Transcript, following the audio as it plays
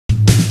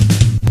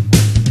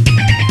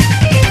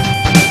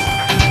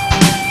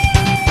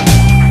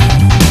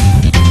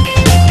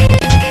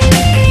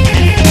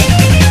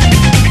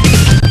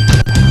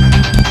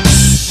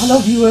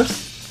Viewers,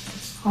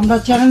 আমরা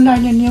channel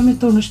 9 এর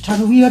নিয়মিত অনুষ্ঠান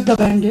উই আর দ্য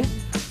ব্যান্ডে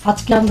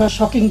আজকে আমরা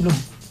শকিং ব্লু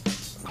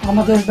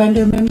আমাদের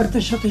ব্যান্ডের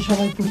মেম্বারদের সাথে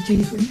সবাই পরিচয়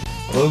করি।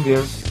 হ্যালো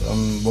ভিউয়ার্স,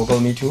 ভোকাল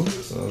মিঠু,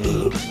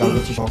 গান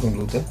করছি শকিং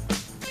ব্লুতে।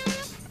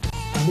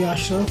 আমি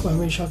আশরাফ,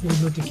 আমি শকিং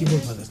ব্লুতে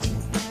কিবোর্ড বাজাচ্ছি।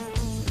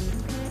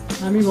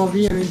 আমি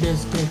ববি, আমি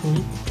বেস প্লে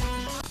করি।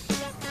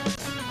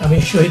 আমি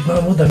শহীদ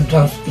মাহমুদ, আমি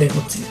ড্রামস প্লে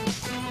করছি।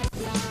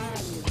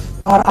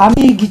 আর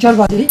আমি গিটার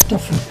বাজাই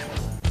টফি।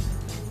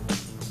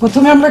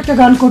 প্রথমে আমরা একটা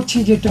গান করছি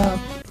যেটা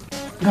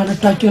গানের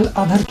টাইটেল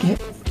আধারকে।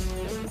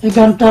 এই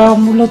গানটা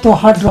মূলত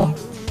হার্ড রক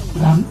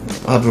গান।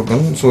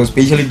 সো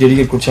স্পেশালি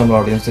ডেডিকেট করছি আমরা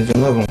অডিয়েন্সের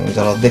জন্য এবং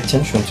যারা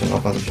দেখছেন শুনছেন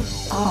আপনাদের জন্য।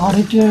 আর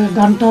এটা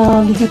গানটা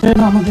লিখেছেন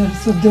আমাদের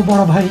শ্রদ্ধ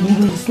বড় ভাই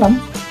নুরুল ইসলাম।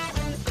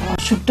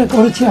 শুটটা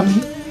করেছি আমি।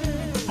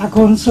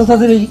 এখন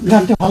শ্রোতাদের এই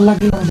গানটা ভালো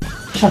লাগলে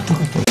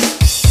সার্থকতা।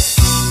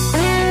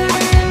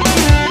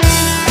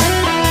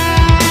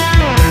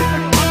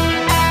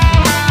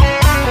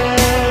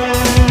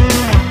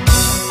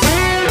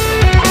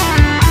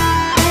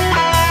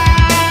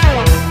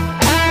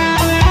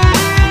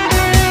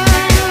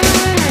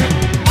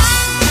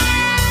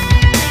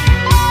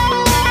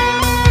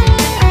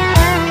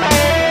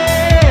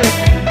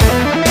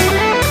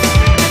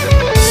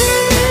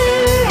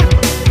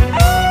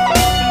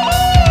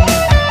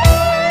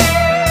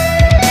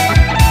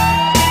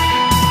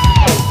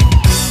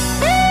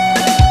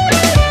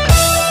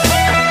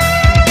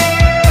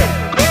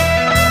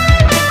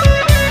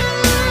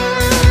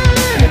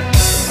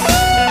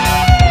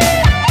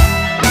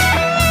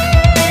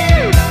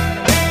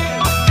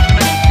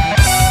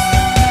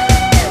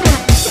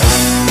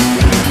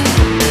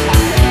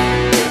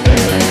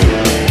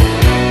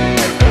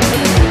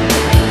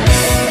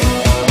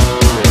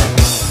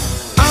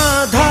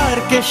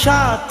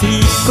 সাথী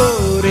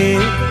করে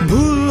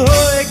ভুল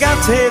হয়ে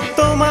গেছে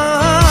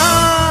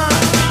তোমার,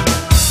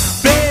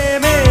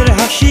 প্রেমের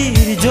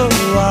হাসির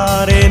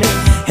জোয়ারে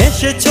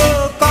হেসেছো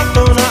কত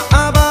না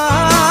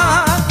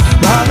আবার।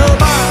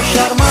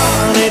 ভালোবাসার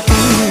মানে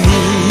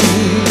তুমি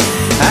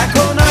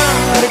এখন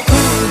আর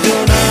খুঁজো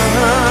না,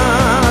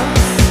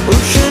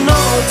 উষ্ণ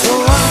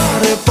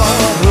ছোঁয়ার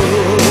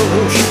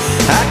পরশ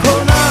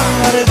এখন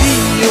আর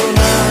দিও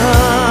না।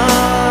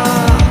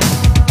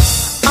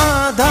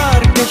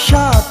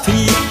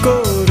 সাথী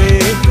করে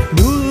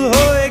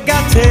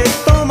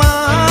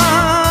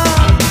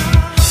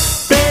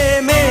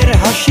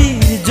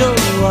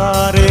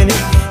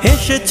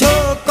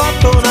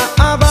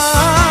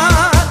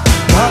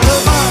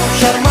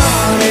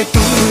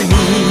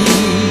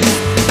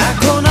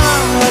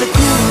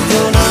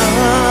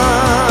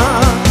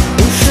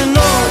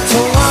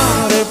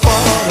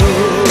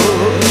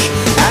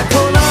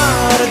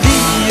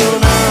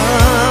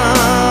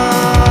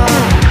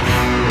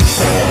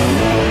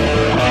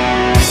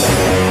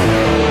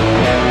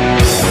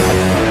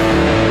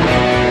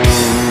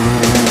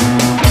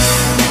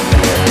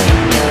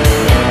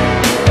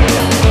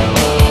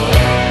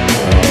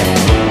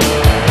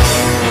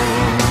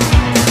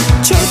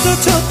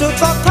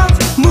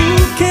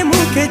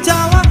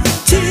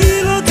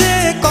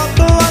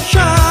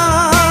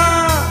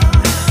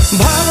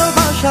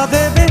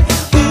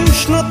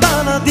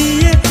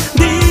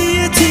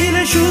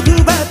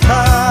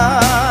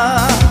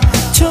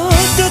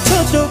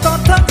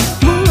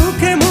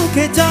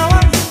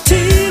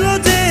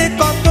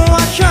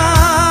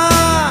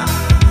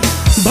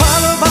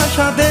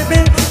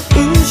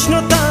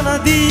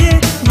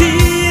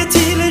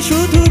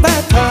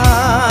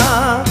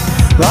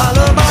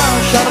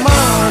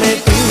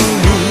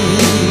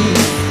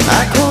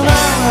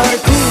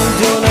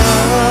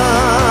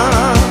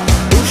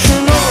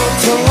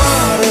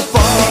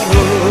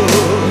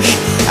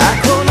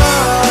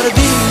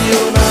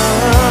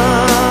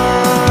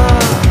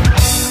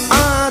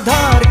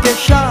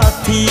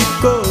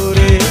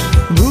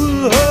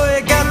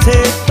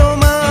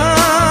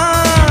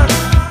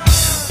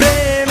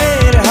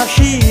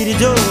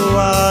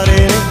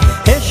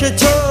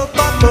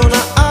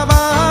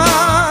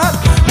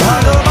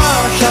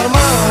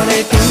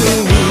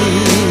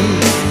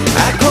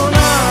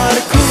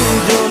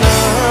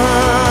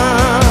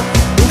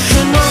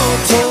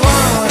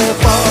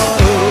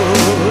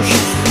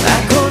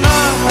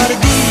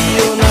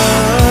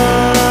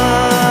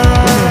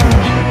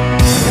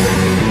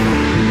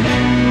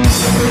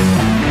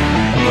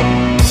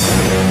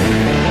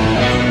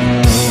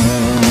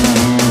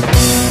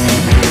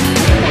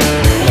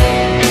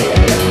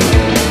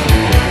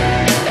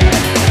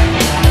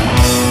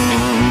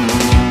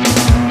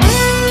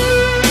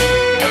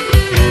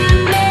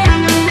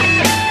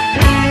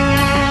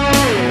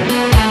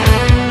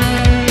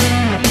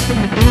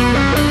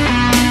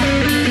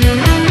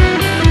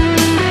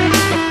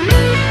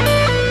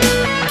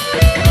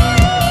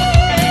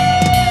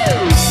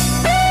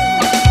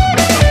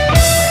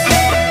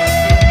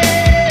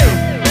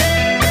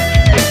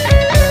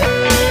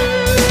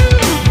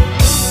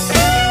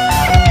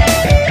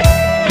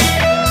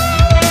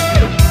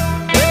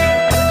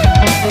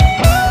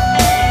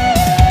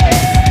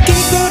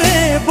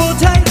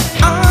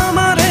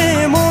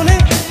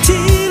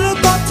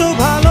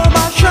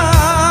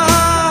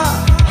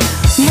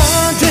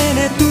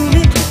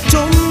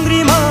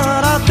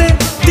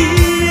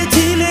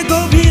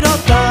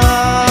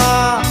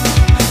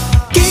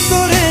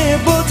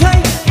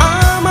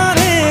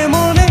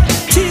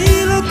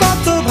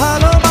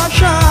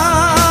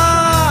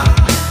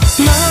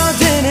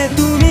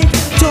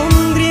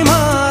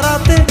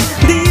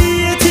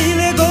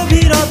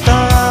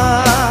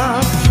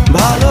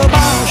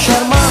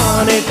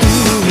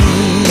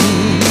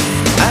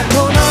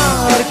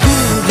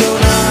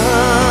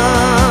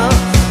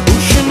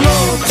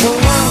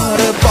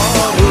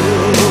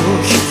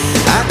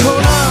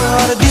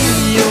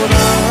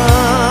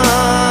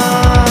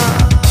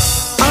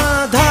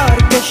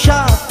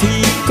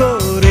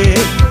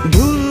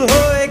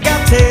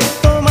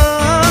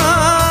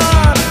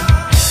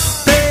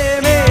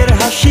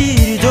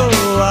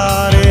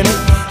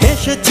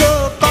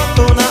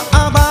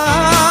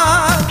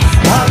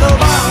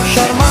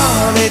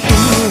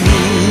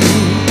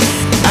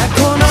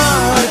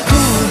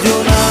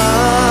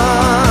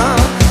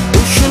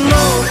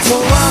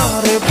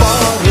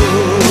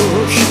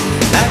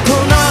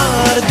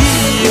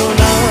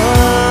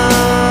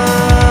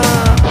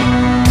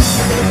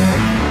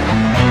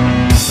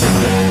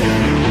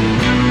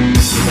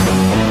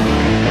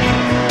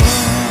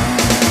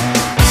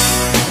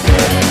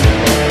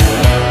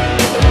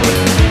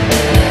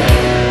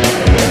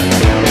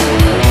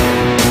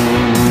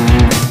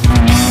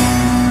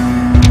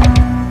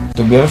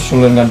ভিউয়ার্স,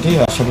 শুনলেন গানটি,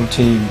 আশা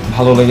করছি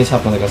ভালো লেগেছে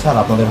আপনাদের কাছে। আর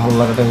আপনাদের ভালো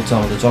লাগাটা হচ্ছে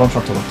আমাদের চরম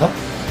সার্থকতা।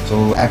 তো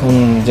এখন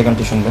যে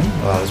গানটি শুনবেন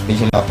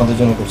স্পেশালি আপনাদের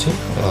জন্য করছি,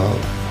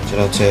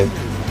 সেটা হচ্ছে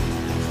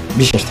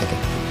বিশ্বাস থেকে।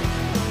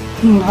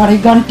 আর এই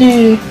গানটি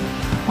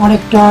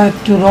অনেকটা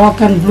একটু রক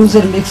অ্যান্ড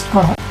ব্লুজের মিক্সড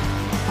করা।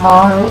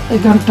 আর এই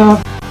গানটা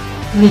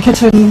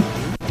লিখেছেন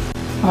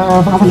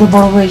আমাদের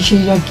বড় ভাই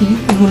সেই আর কি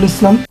নুরুল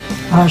ইসলাম।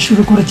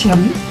 শুরু করেছি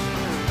আমি,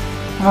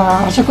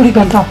 আশা করি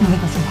গানটা আপনাদের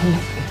কাছে ভালো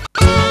লাগবে।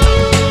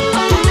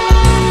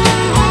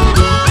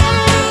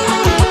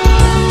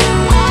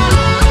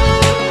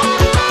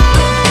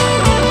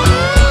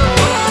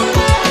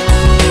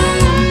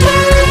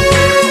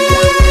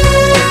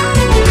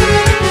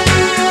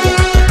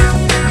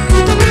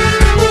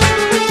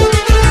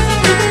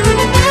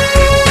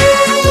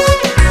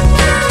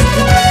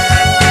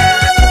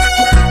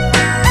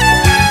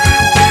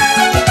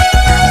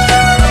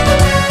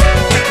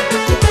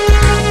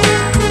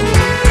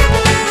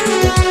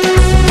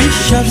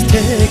 বিশ্বাস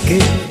থেকে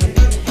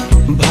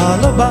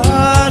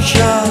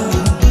ভালোবাসা,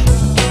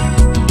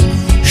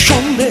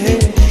 সন্দেহ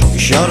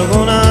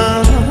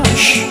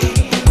সর্বনাশ,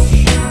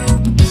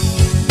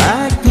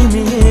 এক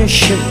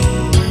নিমেষে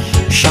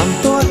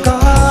শান্ত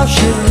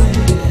আকাশে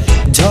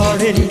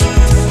ঝড়ের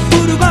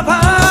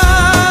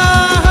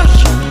পূর্বাভাস।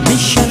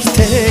 বিশ্বাস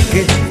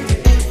থেকে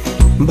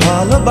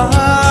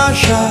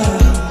ভালোবাসা,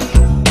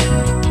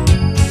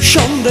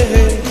 সন্দেহ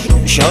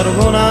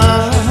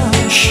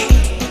সর্বনাশ,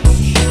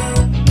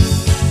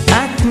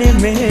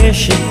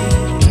 নিমেষে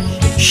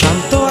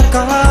শান্ত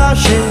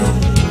আকাশে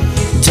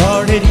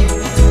ঝড়ের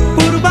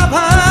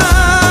পূর্বাভাস।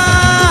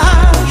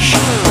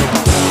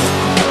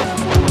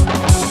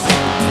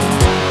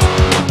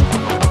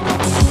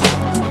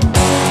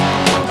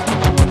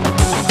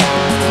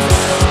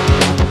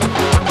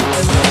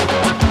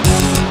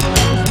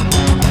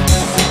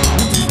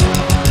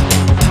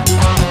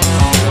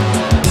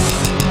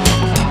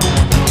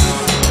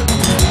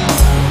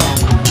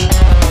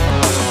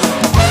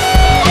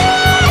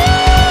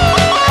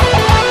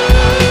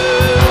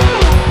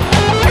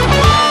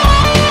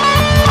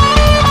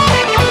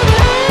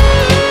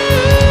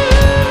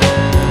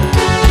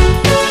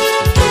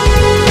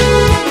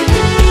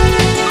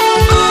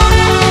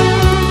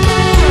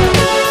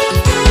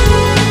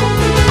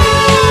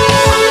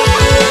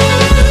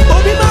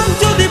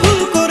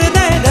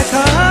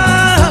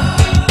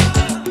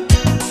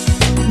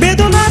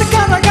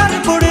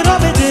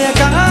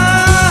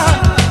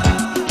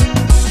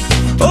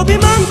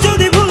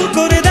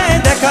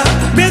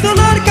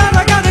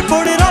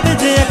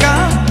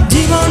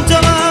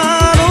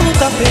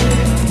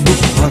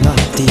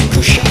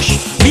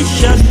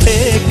 বিশ্বাস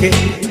থেকে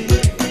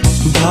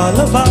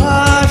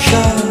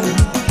ভালোবাসা,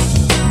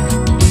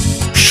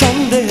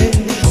 সন্দেহ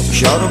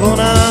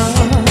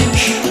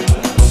সর্বনাশ,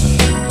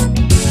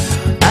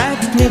 এক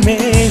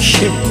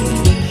নিমেষে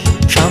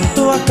শান্ত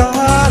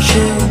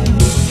আকাশে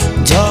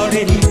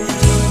ঝড়ের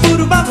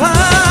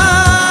পূর্বাভাস।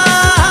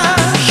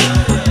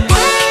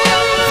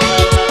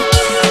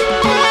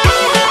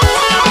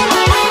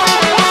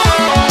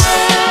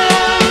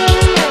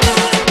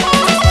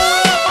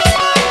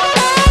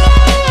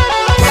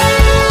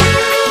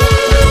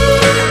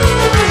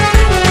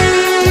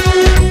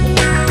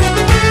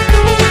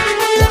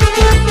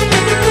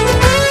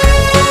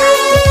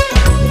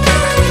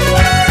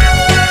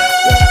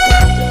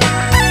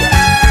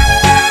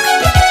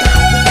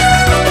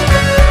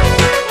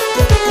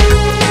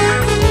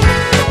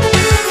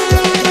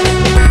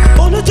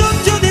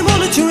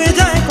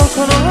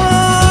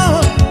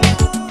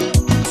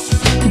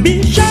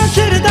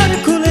 বিশ্বাসের দ্বার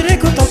খুলে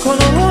রেখো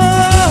তখনো,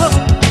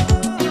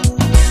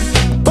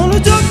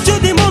 অনুযোগ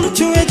যদি মন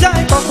ছুঁয়ে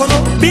যায় কখনো,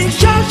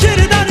 বিশ্বাসের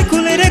দ্বার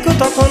খুলে রেখো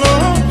তখনো,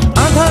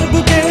 আধার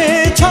বুকে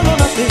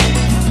ছলনাতে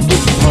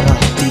বুক ভরা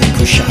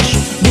দীর্ঘশ্বাস।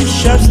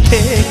 বিশ্বাস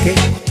থেকে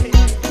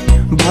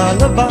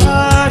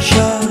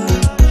ভালোবাসা,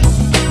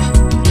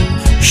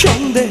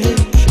 সন্দেহ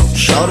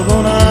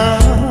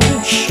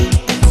সর্বনাশ,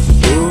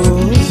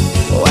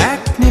 ও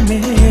এক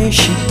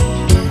নিমেষে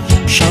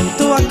শান্ত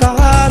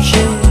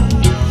আকাশে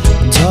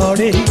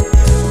ঝড়ে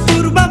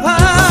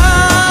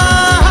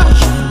পূর্বাভাস।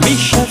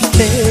 বিশ্বাস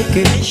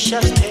থেকে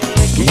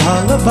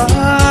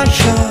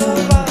ভালোবাসা,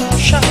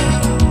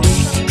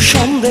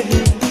 সন্দেহ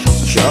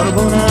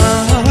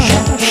সর্বনাশ,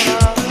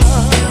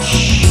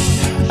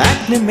 এক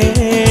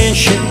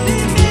নিমেষে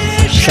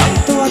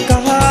শান্ত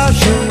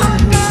আকাশে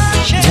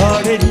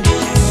ঝড়ের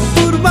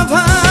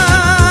পূর্বাভাস।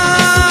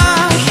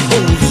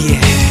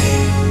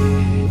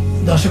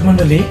 দর্শক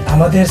মন্ডলী,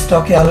 আমাদের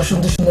স্টকে আরো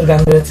সুন্দর সুন্দর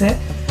গান রয়েছে।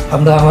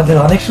 আমরা আমাদের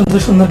অনেক সুন্দর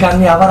সুন্দর গান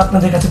নিয়ে আবার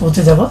আপনাদের কাছে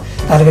পৌঁছে যাব।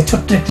 তার আগে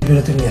ছোট্ট একটি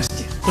বিরতি নিয়ে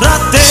আসছি।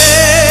 রাতে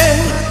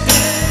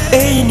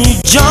এই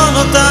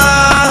নির্জনতা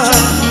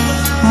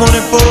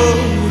মনে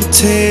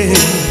পড়ছে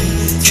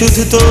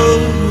শুধু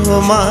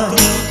তোমায়,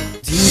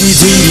 ঝিরি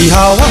ঝিরি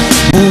হাওয়া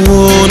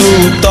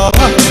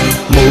মনুতপা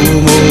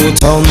মোমো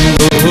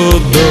ছন্দ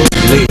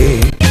দোলে।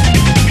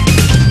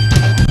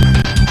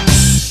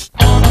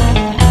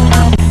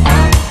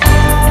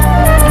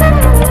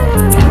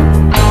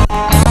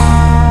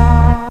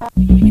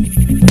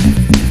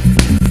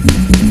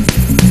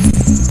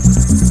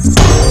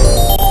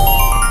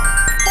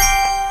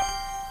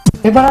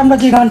 এবার আমরা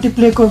যে গানটি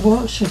প্লে করব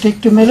সেটা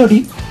একটু মেলোডি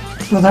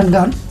প্রধান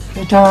গান।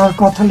 এটা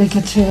কথা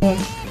লিখেছে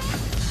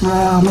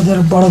আমাদের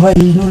বড় ভাই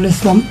নুরুল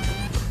ইসলাম,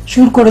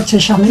 সুর করেছে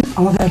শামীম,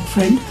 আমাদের এক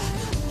ফ্রেন্ড।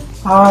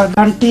 আর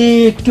গানটি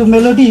একটু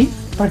মেলোডি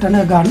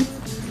প্যাটার্নের গান।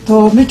 তো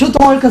মিঠু,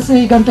 তোমার কাছে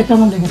এই গানটা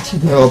কেমন লেগেছে?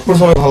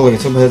 প্রথমে ভালো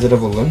লেগেছে ভাইয়া যেটা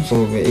বললেন। তো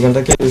এই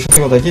গানটাকে সত্যি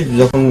কথা কি,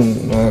 যখন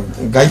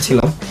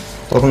গাইছিলাম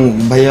তখন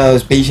ভাইয়া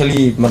স্পেশালি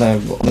মানে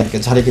অনেকে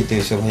ঝাড়ি খেতে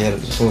হয়েছে ভাইয়ার।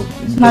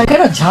 না,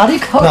 এখানে ঝাড়ি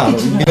খাওয়া না,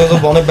 বিকজ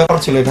অফ অনেক ব্যাপার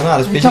ছিল এখানে।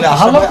 আর স্পেশালি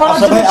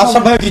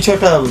আশরাফ ভাইয়া কিছু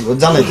একটা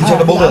জানে, কিছু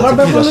একটা বলতে আমার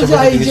ব্যাপার হলো যে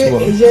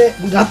এই যে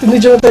রাতে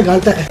নির্জনতার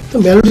গানটা এত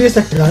মেলোডিয়াস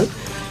একটা গান,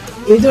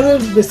 এই ধরনের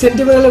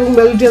সেন্টিমেন্টাল এবং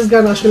মেলোডিয়াস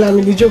গান আসলে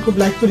আমি নিজেও খুব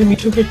লাইক করি।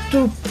 মিঠুকে একটু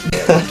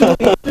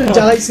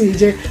জ্বালাইছি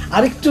যে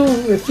আরেকটু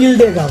ফিল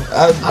দিয়ে গাও।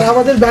 আর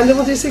আমাদের ব্যান্ডের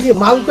মধ্যে এসে কি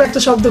মালকো একটা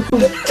শব্দ খুব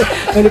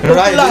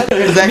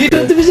মিঠু,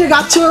 তুমি যে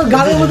গাচ্ছ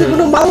গানের মধ্যে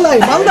কোনো মাল নাই,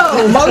 মাল দাও,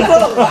 মালকো।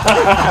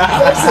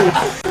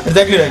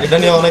 Exactly right. এটা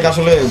নিয়ে অনেক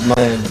আসলে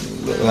মানে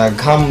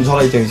ঘাম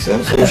ঝরাইতে হয়েছে।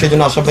 সেই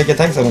জন্য আশরাফ ভাইকে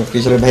থ্যাঙ্কস এবং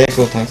স্পেশালি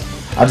ভাইয়াকেও থ্যাঙ্কস।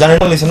 আর জানেন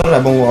না লিসেনার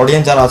এবং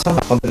অডিয়েন্স যারা আছেন,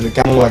 আপনাদের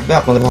কেমন লাগবে,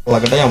 আপনাদের ভালো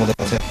লাগাটাই আমাদের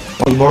কাছে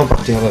অনেক বড়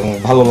প্রাপ্তি হবে এবং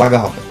ভালো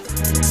লাগা হবে।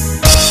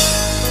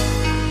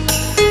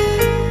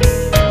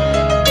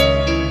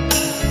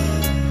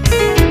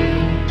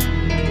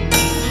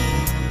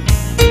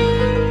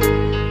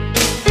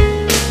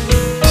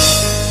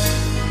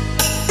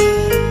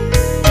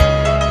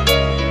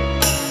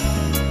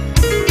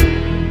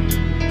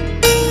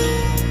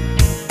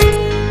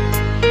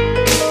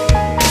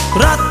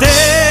 রাতে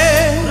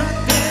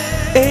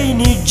এই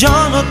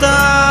নির্জনতা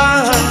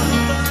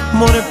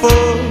মনে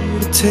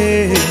পড়ছে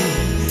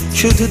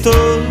শুধু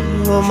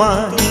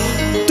তোমায়।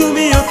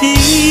 তুমিও কি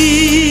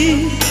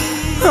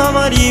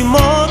আমারই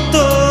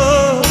মতো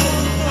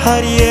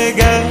হারিয়ে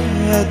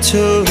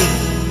গেছো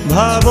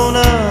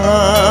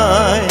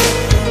ভাবনায়?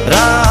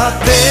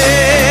 রাতে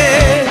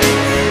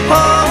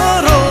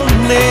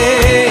অরণ্যে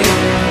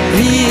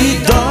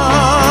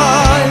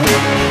হৃদয়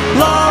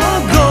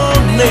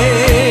লগনে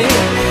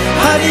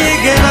হারিয়ে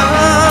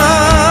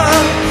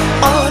গেলাম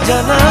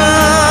অজানা।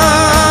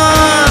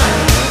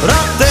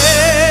 রাতে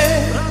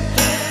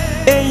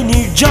এই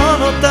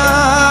নির্জনতা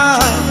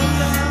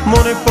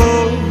মনে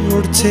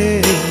পড়ছে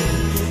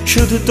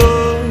শুধু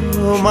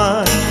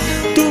তোমায়।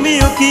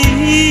 তুমিও কি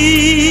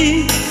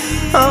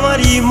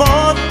আমারই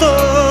মতো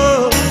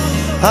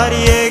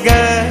হারিয়ে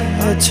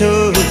গেছো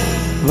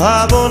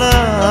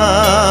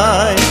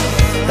ভাবনায়?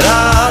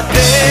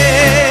 রাতে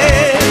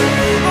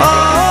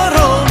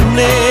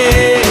অরণ্যে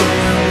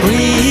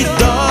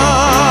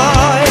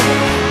হৃদয়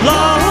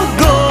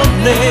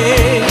লগনে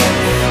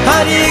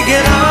হারিয়ে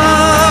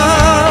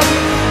গেলাম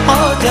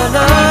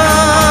অজানা।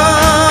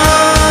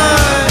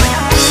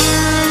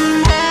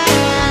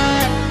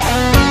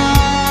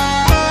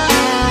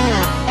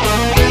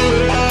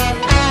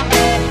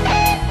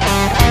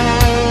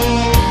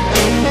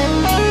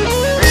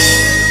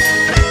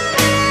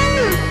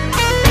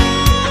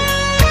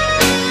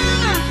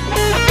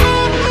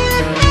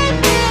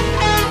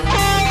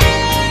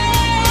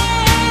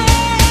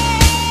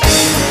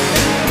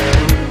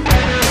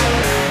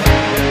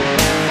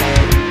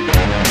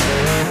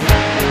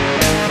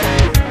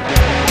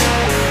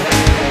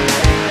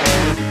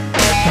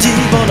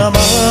 জীবন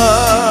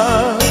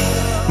আমার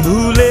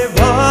ভুলে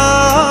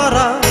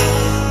ভরা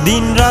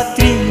দিন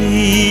রাত্রি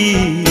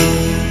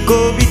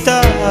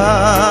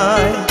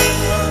কবিতায়,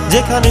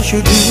 যেখানে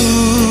শুধু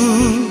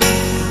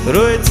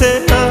রয়েছে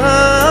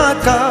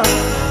আঁকা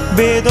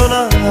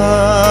বেদনা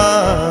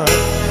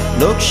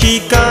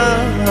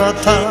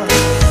নকশিকাঁথা।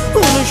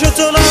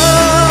 অনুশোচনা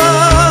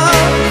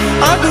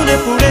আগুনে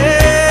পুড়ে,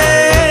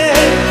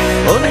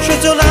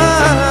 অনুশোচনা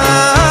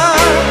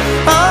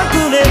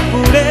আগুনে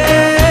পুড়ে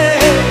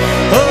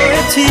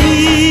হয়েছি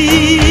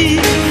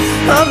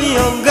আমি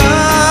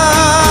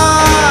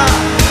অঙ্গার।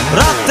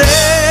 রাতে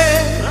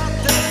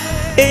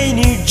এই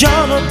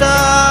নির্জনতা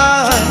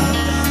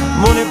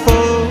মনে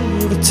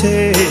পড়ছে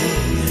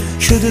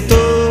শুধু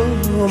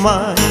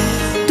তোমায়।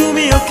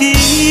 তুমিও কি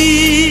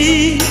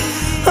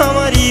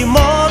আমারই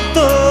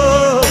মতো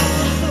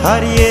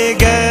হারিয়ে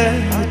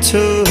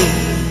গেছো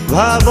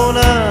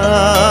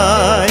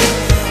ভাবনায়?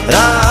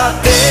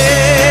 রাতে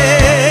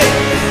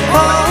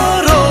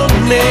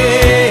অরণ্যে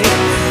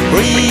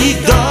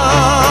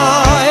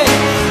হৃদয়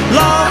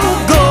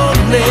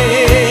লগনে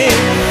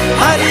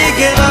হারিয়ে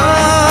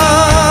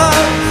গেলাম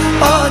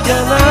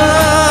অজানা।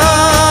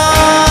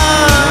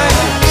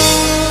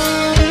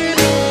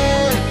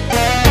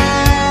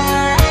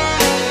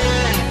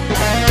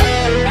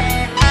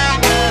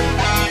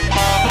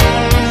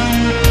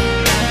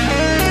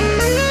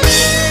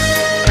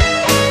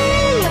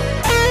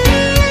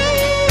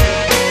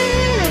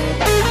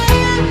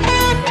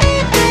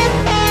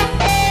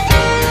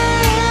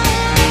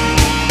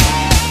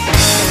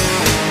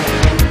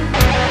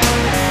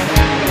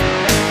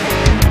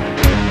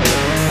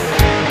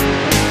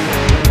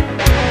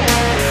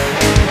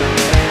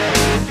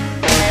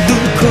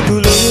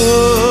 দুঃখগুলো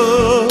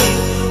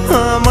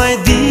আমায়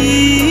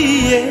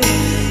দিয়ে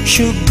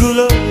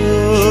সুখগুলো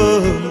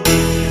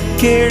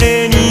কেড়ে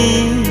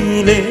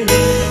নিলে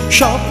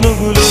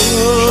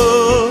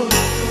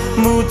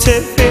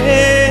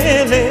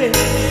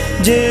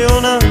যেও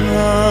না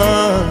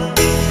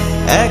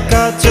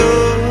একা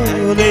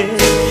চলে।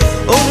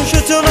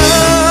 অনুশোচনা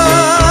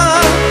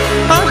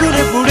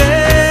আগুনে পুড়ে,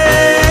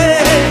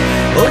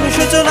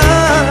 অনুশোচনা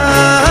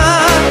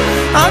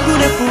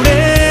আগুনে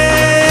পুড়ে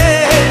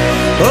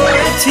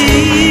হয়েছি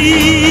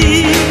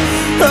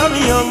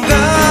আমি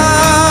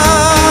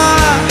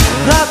অঙ্গার।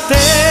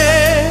 রাতে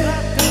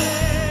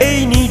এই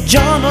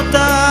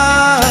নির্জনতা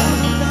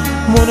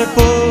মনে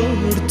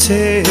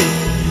পড়ছে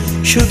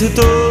শুধু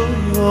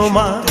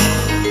তোমার।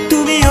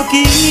 তুমিও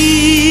কি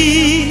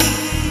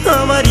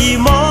আমারই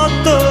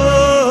মতো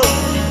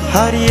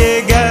হারিয়ে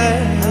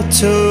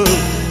গেছো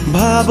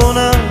ভাবনায়?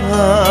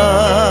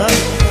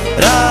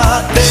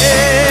 রাতে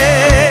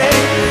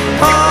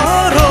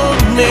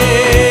অরণ্যে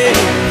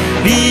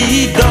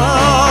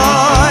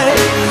হৃদয়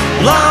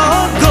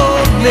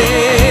লগনে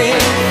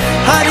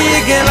হারিয়ে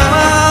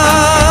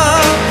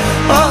গেলাম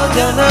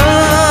অজানা।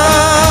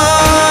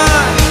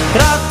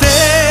 রাতে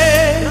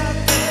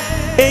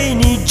এই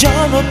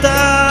নির্জনতা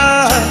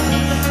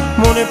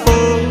মনে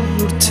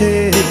পড়ছে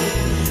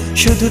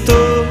শুধু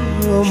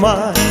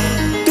তোমার।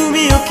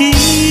 তুমিও কি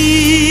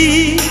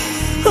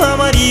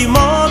আমারই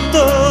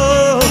মতো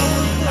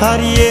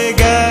হারিয়ে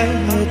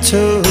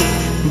গেছো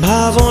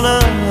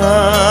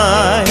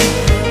ভাবনায়?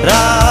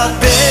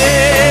 রাতে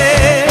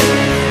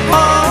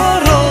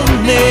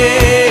অরণ্যে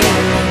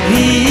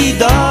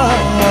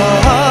হৃদয়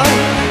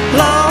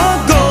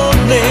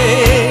লগনে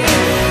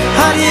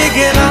হারিয়ে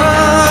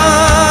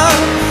গেলাম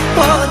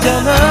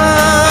অজানা।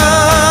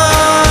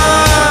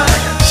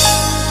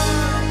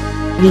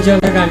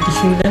 নিজেরা গানটি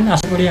শুনলেন,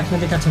 আশা করি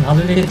আপনাদের কাছে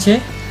ভালো লেগেছে।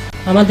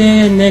 আমাদের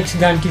নেক্সট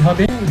গানটি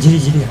হবে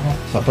ঝিরিঝিরি হাওয়া।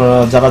 আপনারা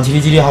যারা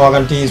ঝিরিঝিরি হাওয়া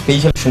গানটি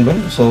স্পেশাল শুনবেন,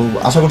 সো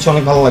আশা করছি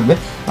অনেক ভালো লাগবে।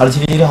 আর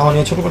ঝিরিঝিরি হাওয়া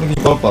নিয়ে ছোট করে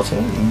কিছু গল্প আছে,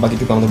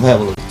 বাকিটুকু আমাদের ভাইয়া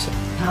বলে দিচ্ছে।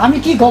 আমি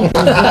কি গল্প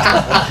বলবো?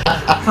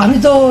 আমি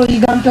তো এই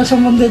গানটা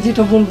সম্বন্ধে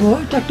যেটা বলবো,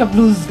 এটা একটা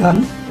ব্লুজ গান।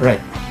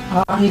 রাইট।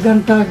 আর এই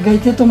গানটা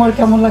গাইতে তোমার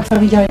কেমন লাগছে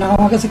আমি জানি না,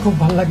 আমার কাছে খুব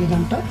ভালো লাগে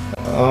গানটা।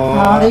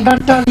 আর এই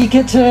গানটা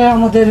লিখেছে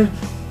আমাদের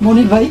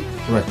মনির ভাই,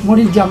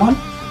 মনির জামান,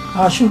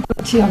 আর সুর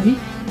করেছি আমি।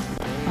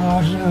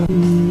 আর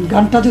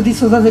গানটা যদি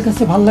শ্রোতাদের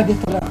কাছে ভালো লাগে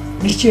তাহলে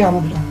নিশ্চয়ই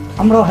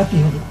আমরাও হ্যাপি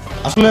হব।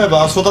 আসলে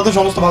শ্রোতাদের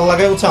সমস্ত ভালো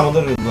লাগে হচ্ছে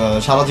আমাদের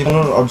সারা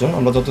জীবনের অর্জন।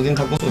 আমরা যতদিন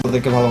থাকবো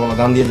শ্রোতাদেরকে ভালো ভালো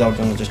গান দিয়ে যাওয়ার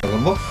জন্য চেষ্টা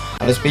করবো।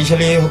 আর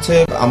স্পেশালি হচ্ছে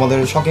আমাদের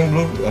শকিং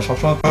ব্লুর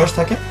সবসময় প্রয়াস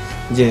থাকে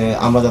যে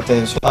আমরা যাতে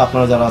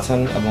আপনারা যারা আছেন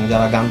এবং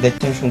যারা গান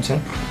দেখছেন শুনছেন,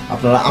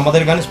 আপনারা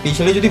আমাদের গান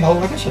স্পেশালি যদি ভালো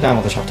লাগে সেটা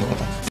আমাদের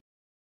সার্থকতা।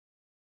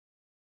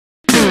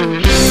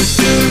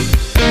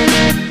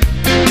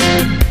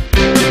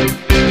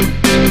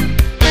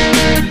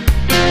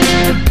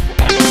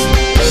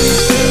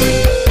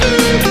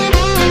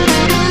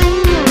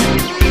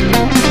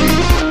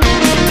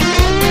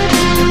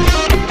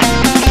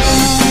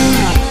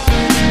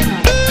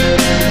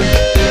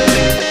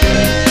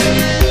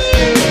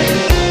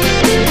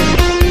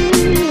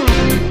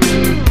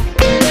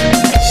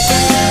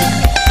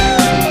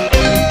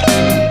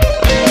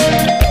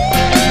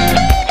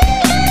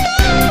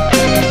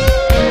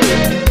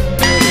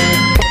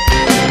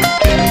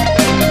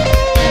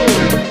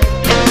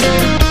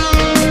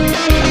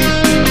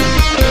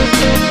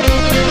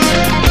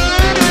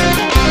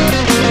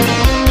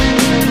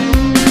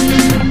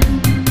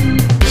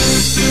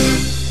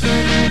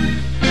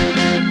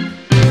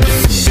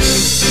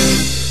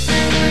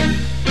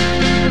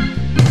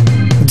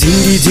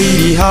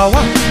 ঝিরিঝিরি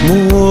হাওয়া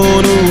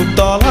মরু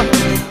তলা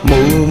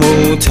মৌ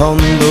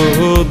ছন্দ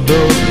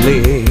দোলে।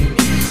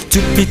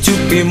 চুপি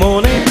চুপি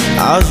মনে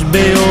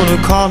আসবে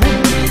অনুক্ষণে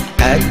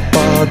এক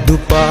পা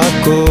দুপা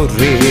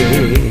করে।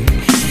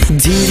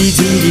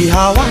 ঝিরিঝিরি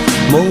হাওয়া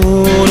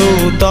মরু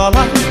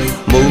তলা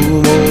মৌ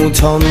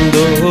ছন্দ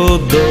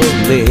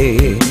দোলে।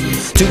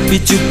 চুপি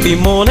চুপি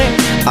মনে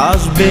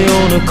আসবে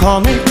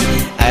অনুক্ষণে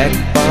এক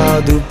পা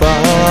দুপা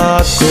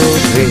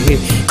করে।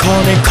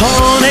 ক্ষণে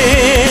ক্ষণে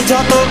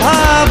যত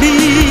ভাবি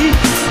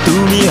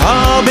তুমি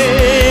হবে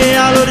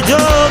আলোর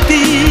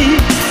জ্যোতি।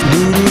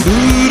 দুরু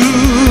দুরু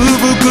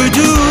বুক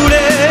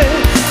জুড়ে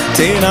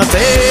চেনা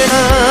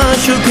চেনা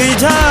সুখে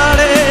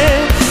ঝাড়ে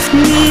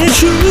নিয়ে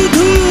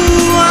শুধু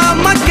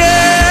আমাকে।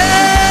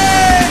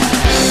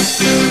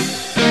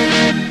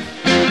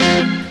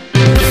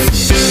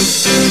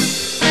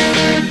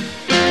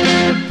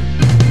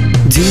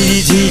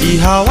 ঝিরিঝিরি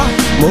হাওয়া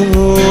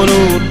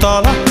মরু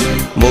তলা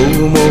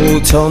মৌ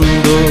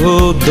ছন্দ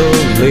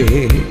দোলে।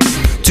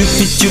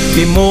 চুপি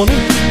চুপি মনে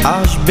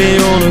আসবে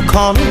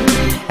অনুক্ষণে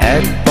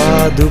এক পা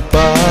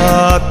দুপা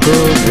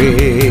করে।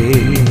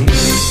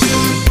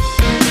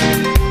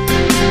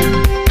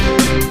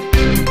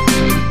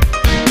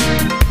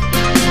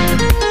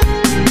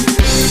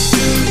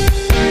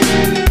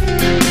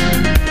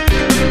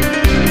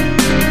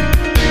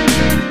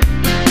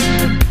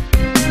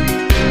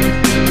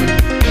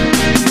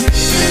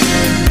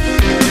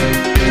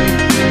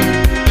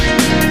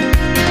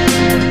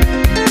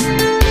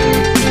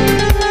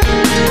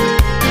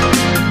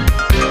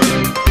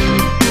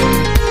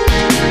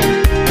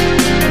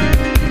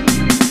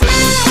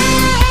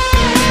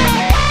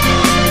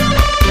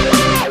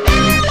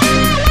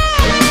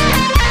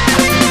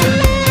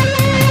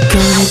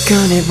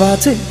 কানে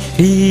বাজে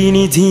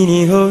রিনি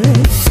ঝিনি হয়ে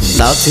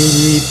নাচে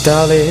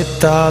তালে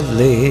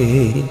তালে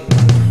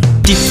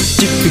টিপ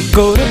টিপ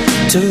করে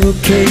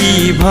চোখেই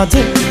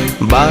ভাজে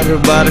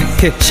বারবার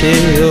হেসে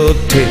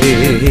ওঠে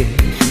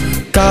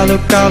কালো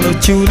কালো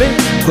চুলে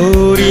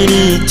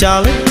হরিণী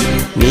চালে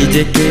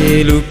নিজেকে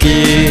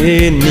লুকিয়ে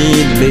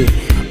নিলে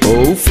ও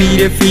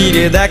ফিরে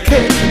ফিরে দেখে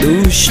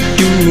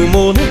দুষ্টু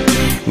মনে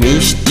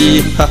মিষ্টি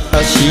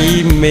হাসি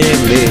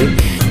মেলে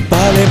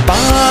পালে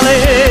পালে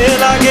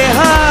লাগে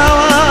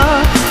হাওয়া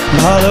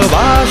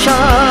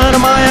ভালোবাসার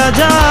মায়া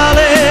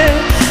জালে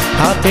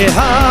হাতে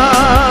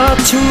হাত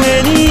ছুঁয়ে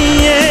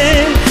নিয়ে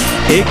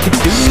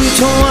একটু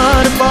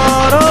ছোঁয়ার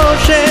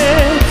পরশে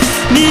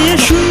নিয়ে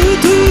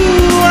শুধু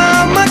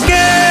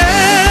আমাকে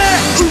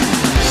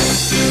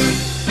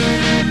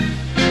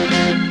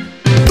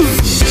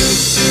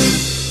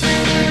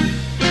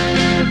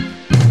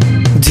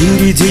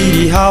ঝিরি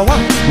ঝিরি হাওয়া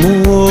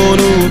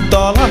মনু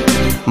তলা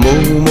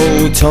মৌ মৌ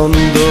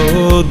ছন্দ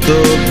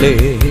দোলে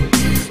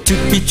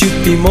চুপি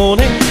চুপি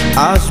মনে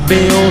আসবে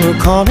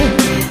অনুক্ষণে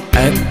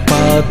এক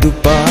পা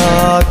দুপা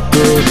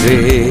করে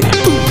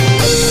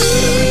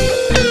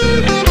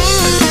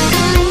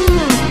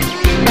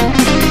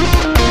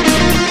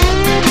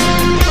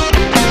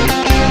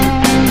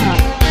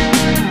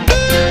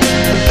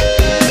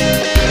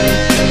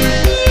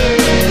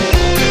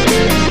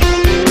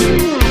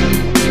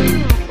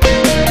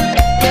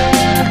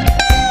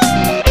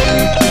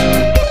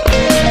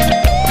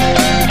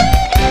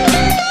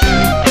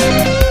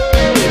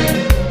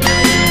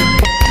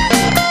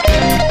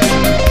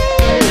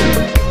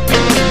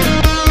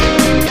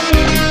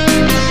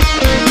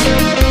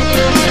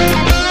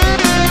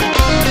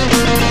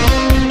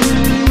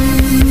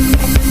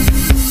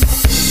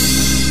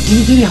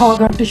ঝিরিঝিরি হাওয়া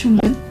গানটি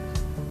শুনলেন।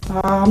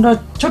 আমরা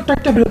ছোট্ট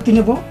একটা বিরতি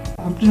নেব,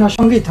 আপনারা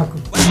সঙ্গেই থাকুন।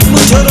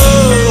 মুঠোরো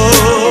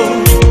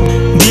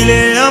দিলে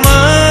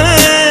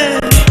আমায়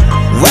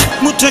এক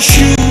মুঠো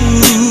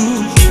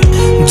সুর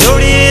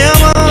জড়িয়ে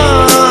আমায়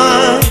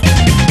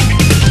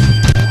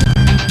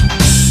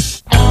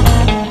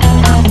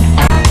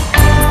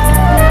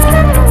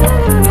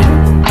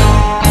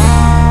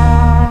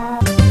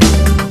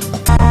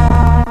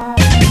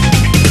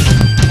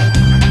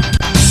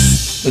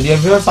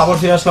আবার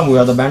ফিরে আসলাম উই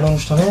আর দ্য ব্যান্ড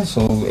অনুষ্ঠানে।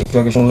 সো একটু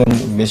আগে শুনলেন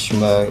বেশ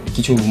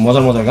কিছু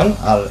মজার মজার গান,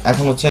 আর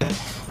এখন হচ্ছে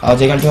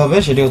যে গানটি হবে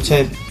সেটি হচ্ছে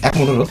এক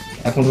মুঠো রোদ।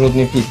 এক মুঠো রোদ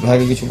নিয়ে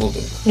ভাগে কিছু বলতে।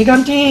 এই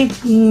গানটি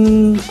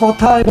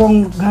কথা এবং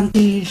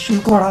গানটি সুর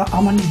করা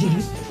আমার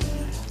নিজেরই।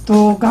 তো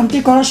গানটি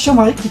করার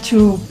সময় কিছু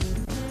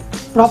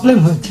প্রবলেম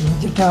হয়েছিল,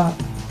 যেটা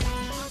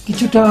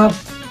কিছুটা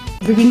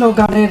বিভিন্ন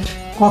গানের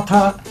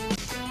কথা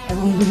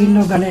এবং বিভিন্ন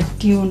গানের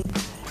টিউন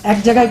এক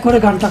জায়গায় করে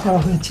গানটা করা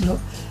হয়েছিল।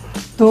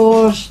 তো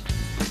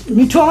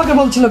মিঠু আমাকে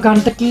বলছিল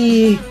গানটা কি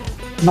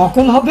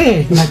নকল হবে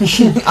নাকি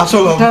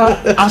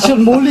আসল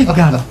মৌলিক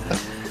গান।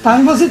 তা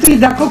আমি বলছি তুই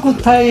দেখো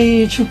কোথায়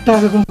সুরটা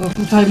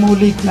কোথায়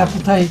মৌলিক না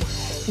কোথায়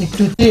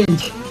একটু চেঞ্জ।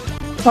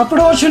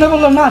 তারপরে ও শুনে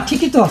বললো না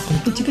ঠিকই তো আছে,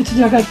 কিছু কিছু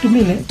জায়গায় একটু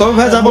মিলে। তবে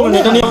ভাই যা বলেন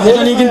এটা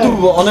নিয়ে কিন্তু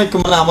অনেক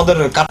মানে আমাদের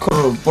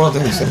কাঠখড় পোড়াতে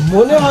হয়েছে।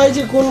 মনে হয়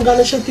যে কোন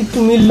গানের সাথে একটু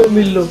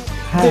মিললো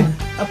হ্যাঁ,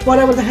 পরে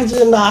আবার দেখা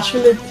যায় না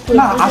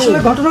আসলে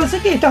ঘটনা হয়েছে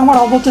কি এটা আমার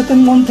অবচেতন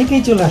মন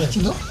থেকেই চলে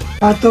আসছিল,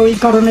 হয়তো এই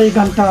কারণে এই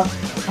গানটা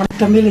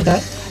অনেকটা মিলে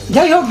যায়।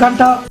 যাই হোক,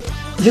 গানটা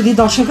যদি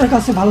দর্শকের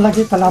কাছে ভালো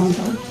লাগে তাহলে আমি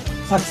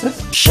সাকসেস।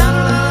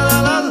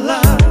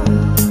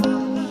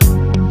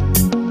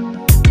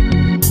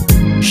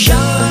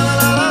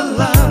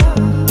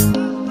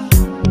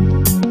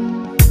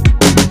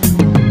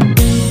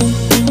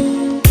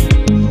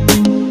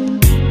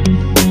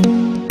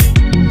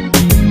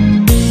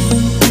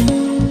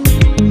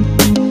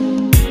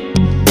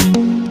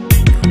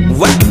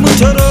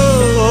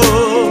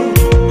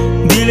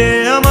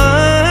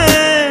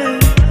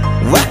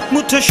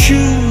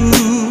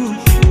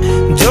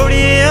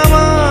 জড়িয়ে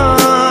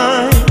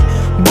আমায়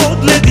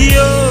বদলে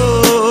দিও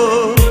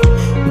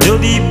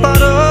যদি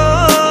পারো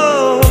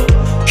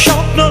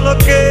স্বপ্ন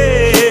লোকে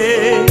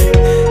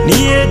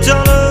নিয়ে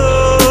চলো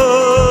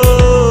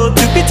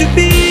চুপি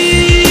চুপি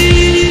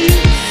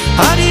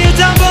হারিয়ে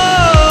যাব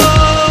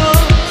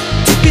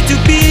চুপি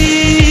চুপি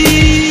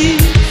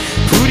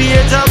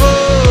ফুরিয়ে যাব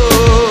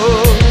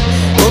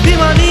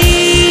অভিমানী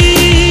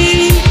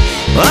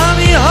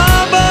আমি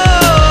হব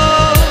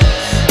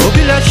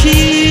অভিলাষী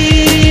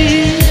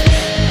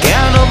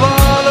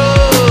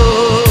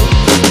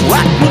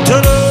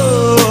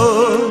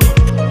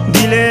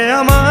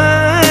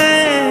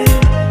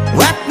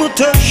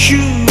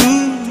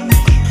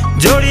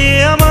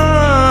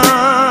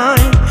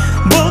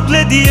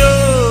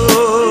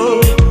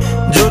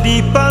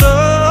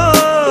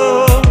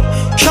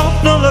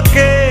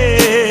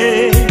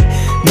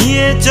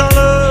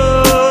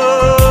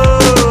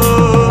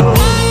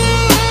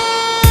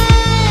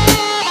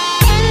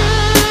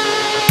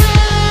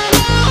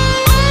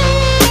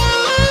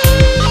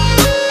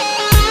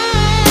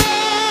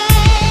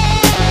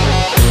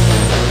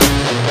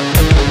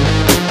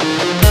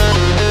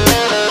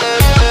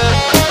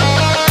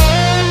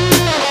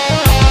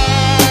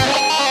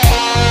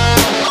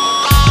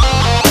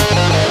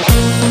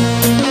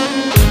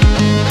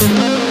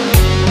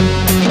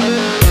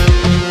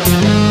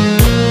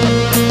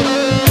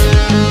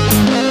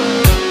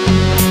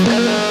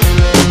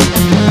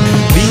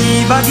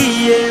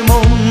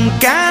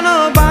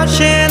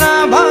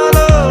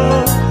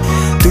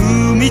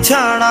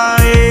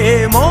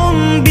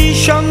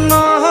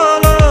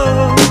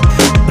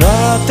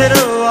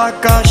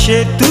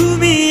আকাশে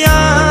তুমি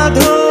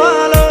আধো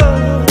আলো,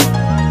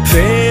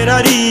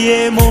 ফেরারি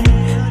এ মন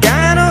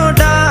কেন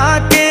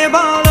ডাকে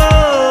বলো?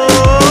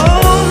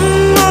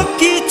 অন্য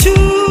কিছু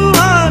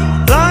আর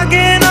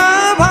লাগে না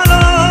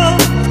ভালো,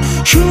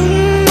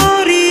 শূন্য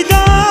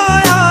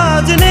হৃদয়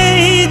আজ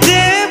নেই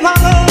যে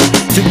ভালো।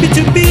 চুপি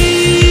চুপি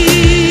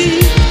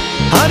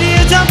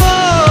হারিয়ে যাব,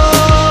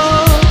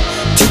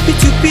 চুপি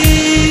চুপি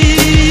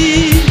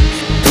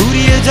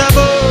ফুরিয়ে যাব।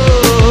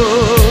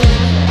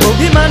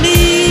 অভিমানী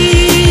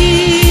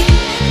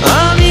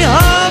আমি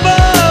হব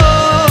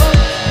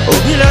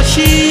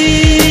অভিলাষী,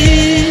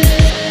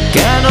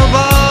 কেন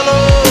বলো?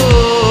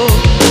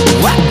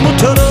 এক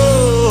মুঠো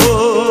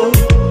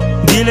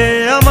দিলে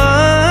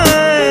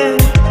আমায়,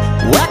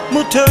 এক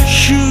মুঠো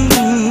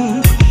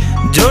সুখ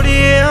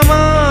জড়িয়ে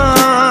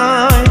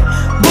আমায়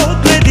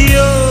বদলে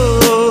দিও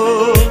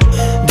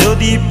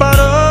যদি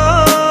পারো।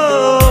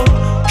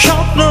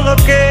 স্বপ্ন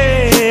লোকে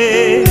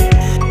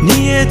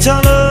নিয়ে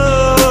চলো।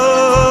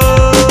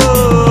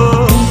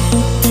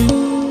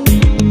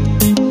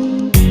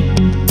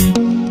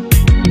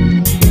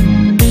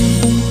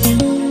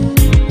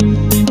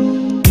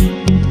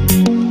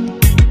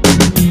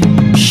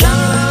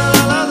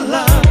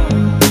 Sha-la-la-la,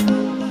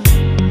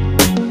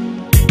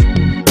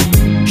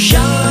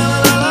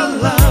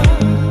 sha-la-la-la,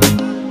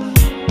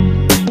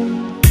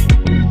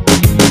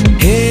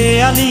 হে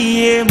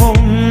আলিয়ে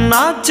মন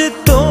আজ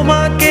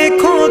তোমাকে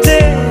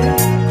খোঁজে,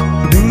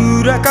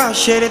 দূর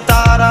আকাশের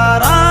তারা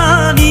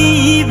রানী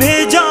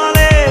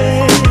ভেজালে।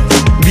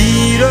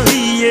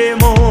 বিরহিয়ে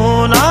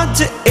মন আজ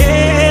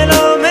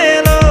এলো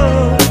মেলো,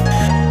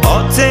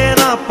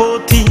 অচেনা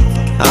পথিক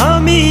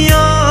আমি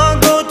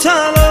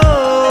অগোছালো।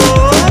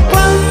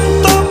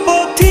 ক্লান্ত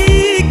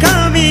পথিক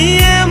আমি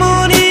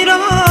এমনই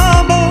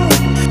রব,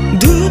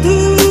 ধুধু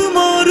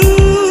মরু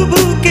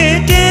বুকে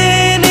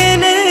টেনে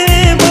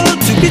নেব।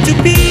 চুপি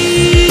চুপি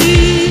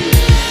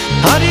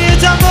হারিয়ে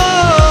যাব,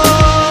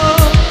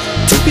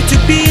 চুপি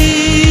চুপি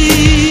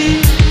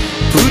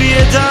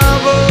ফুরিয়ে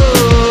যাব।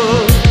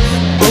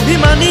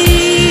 অভিমানী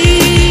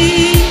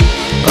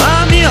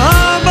আমি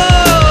হব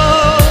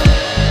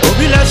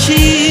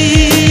অভিলাষী,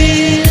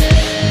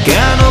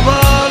 কেন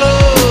বলো?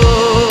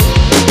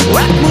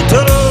 এক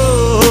মুঠো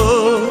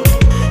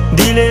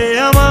দিলে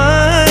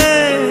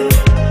আমায়,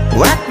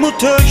 এক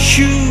মুঠো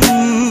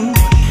সুখ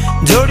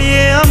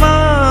জড়িয়ে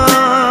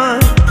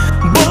আমায়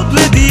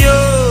বদলে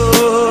দিও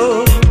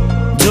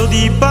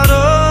যদি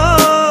পারো।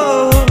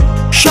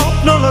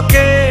 স্বপ্ন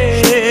লোকে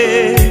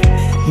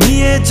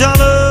নিয়ে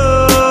চলো।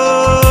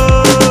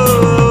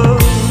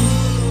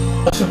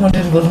 দর্শক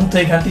মণ্ডলী, বলুন তো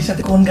এই গানটির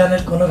সাথে কোন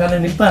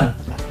গানের মিল পান?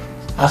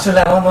 আসলে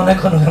আমার মনে হয়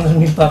কোনো গানের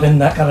মিল পাবেন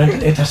না, কারণ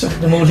এটা আসলে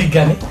একটা মৌলিক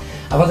গানে।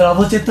 আমাদের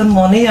অবচেতন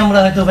মনেই আমরা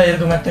হয়তো বা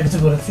এরকম একটা কিছু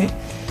করেছি।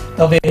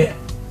 তবে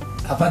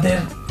আপনাদের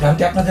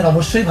গানটি আপনাদের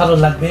অবশ্যই ভালো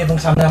লাগবে, এবং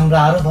সামনে আমরা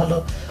আরো ভালো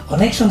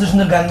অনেক সুন্দর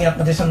সুন্দর গান নিয়ে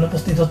আপনাদের সামনে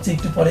উপস্থিত হচ্ছে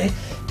একটু পরে।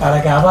 তার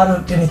আগে আবার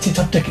উঠে নিচ্ছি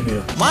ছোট্ট একটি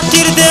বিরতি।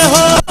 মাটির দেহ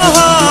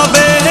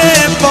হবে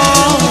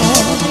পণ,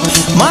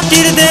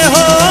 মাটির দেহ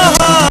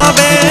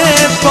হবে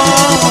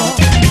পণ।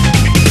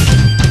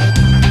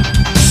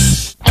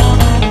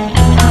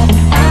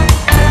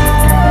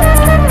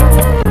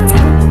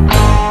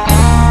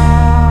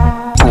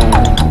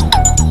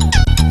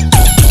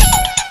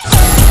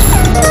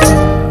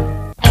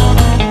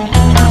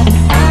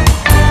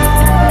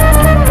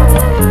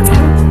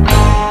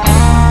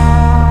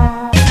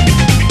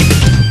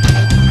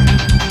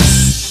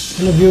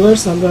 হ্যালো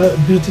ভিউয়ার্স, আমরা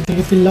বিরতি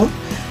থেকে ফিরলাম।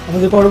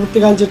 আমাদের পরবর্তী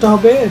গান যেটা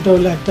হবে এটা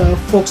হলো একটা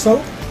ফোক সং,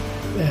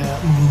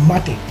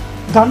 মাটি।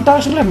 গানটা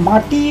আসলে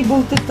মাটি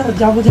বলতে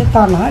যা বোঝায়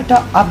তা না, এটা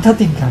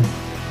আধ্যাত্মিক গান।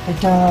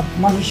 এটা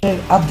মানুষের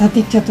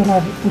আধ্যাত্মিক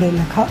চেতনার উপরে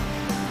লেখা।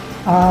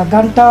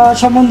 গানটা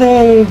সম্বন্ধে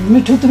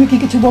মিঠু তুমি কি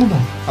কিছু বলবে?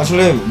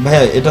 আসলে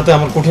ভাইয়া এটাতে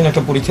আমার কঠিন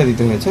একটা পরীক্ষা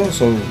দিতে হয়েছে।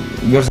 সো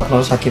ভিউয়ার্স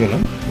আপনারা সাক্ষী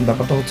রইলেন।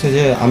 ব্যাপারটা হচ্ছে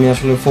যে আমি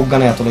আসলে ফোক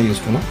গানে এতটা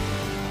ইউজ করি না,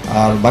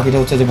 আর বাকিটা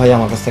হচ্ছে যে ভাই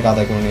আমার কাছ থেকে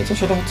আদায় করে নিয়েছে।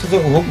 সেটা হচ্ছে যে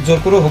হোক জোর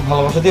করে, হোক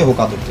ভালোবাসা দিয়ে, হোক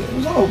আদর দিয়ে,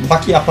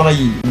 বাকি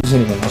আপনারাই বুঝে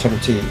নেবেন। আশা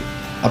করছি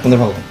আপনাদের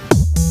ভালো লাগবে।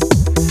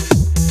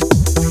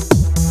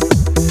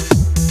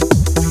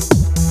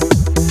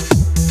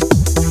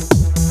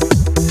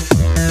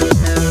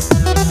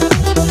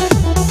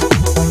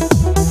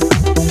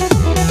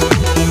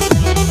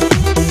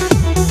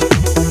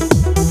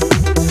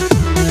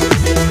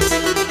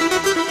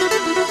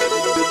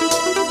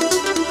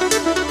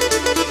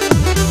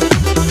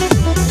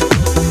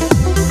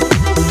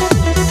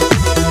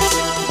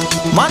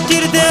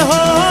 মাটির দেহ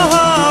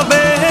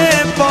হবে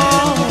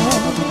পণ,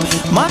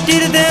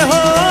 মাটির দেহ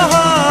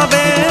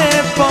হবে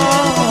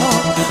পণ,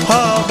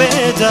 হবে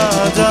যা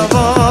যাব।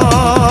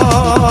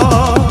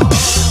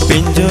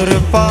 পিঞ্জর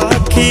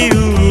পাখি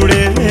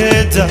উড়ে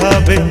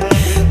যাবে,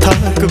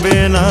 থাকবে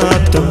না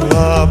তো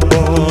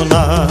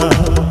আপনা।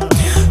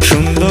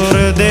 সুন্দর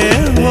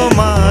দেহ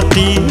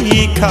মাটি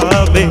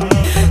খাবে,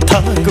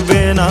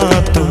 থাকবে না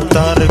তো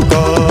তার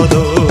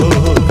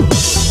কদর।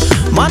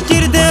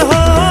 মাটির দেহ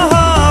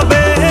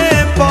হবে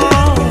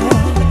পণ,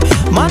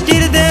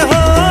 মাটির দেহ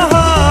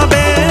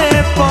হবে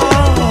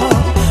পণ,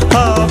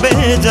 হবে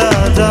যা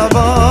যাব।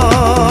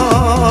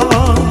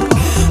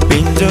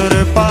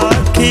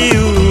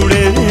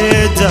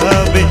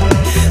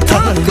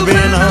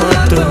 না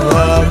তো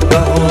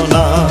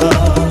আপনা।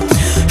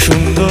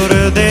 সুন্দর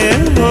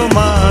দেহ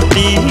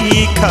মাটি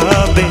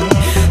খাবে,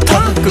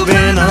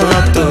 থাকবে না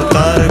তো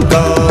তার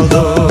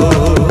কদর।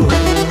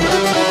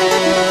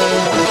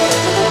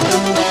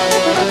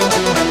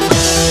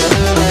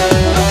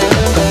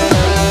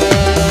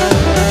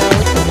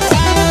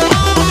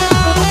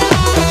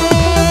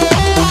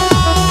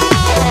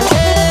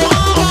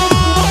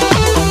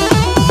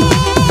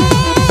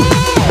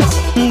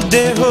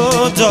 দেহ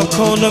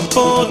যখন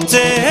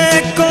পচে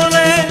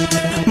গলে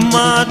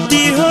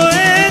মাটি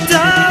হয়ে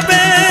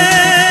যাবে,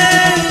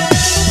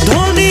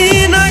 ধনী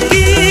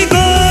নাকি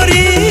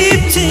গরিব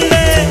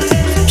ছিলে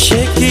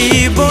সে কি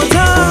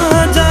বোঝা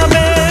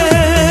যাবে।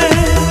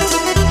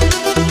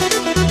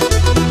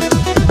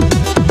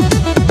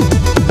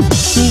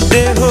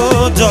 দেহ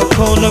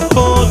যখন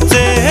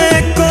পচে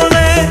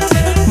গলে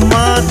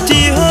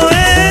মাটি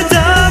হয়ে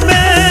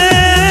যাবে,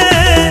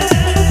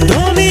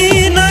 ধনী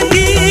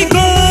নাকি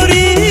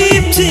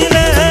গরিব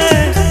ছিলে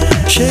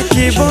সে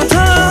কি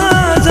বোঝা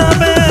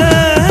যাবে।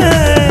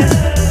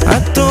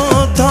 এত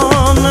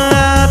ধন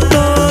এত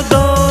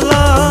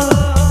দোলা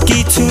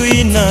কিছুই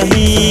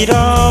নাহি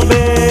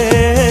রবে,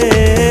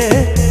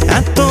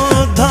 এত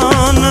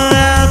ধন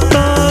এত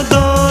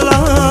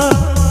দোলা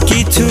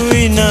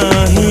কিছুই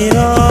নাহি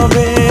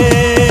রবে।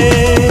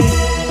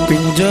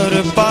 পিঞ্জর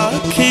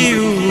পাখি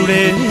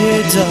উড়ে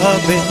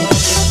যাবে,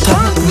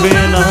 থাকবে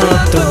না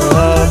তো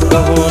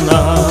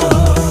আপনা।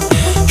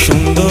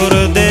 সুন্দর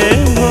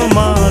দেহ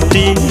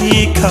মাটি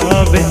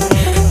খাবে,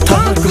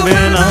 থাকবে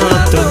না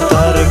তো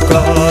তার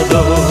কদর।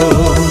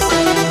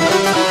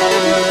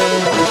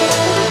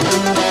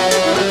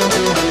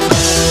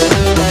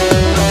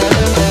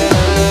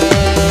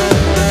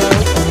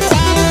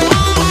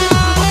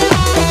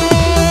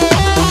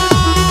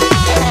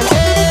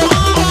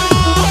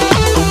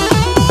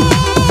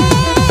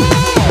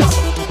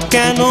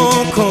 কেন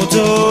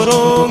খোঁজো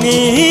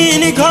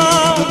রঙিন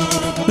ঘর,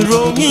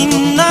 রঙিন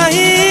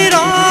নাহি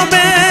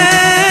রবে।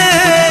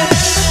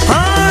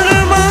 আর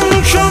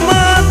মাংস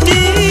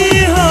মাটি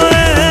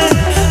হয়ে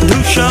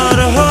ধূসর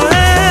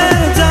হয়ে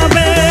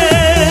যাবে।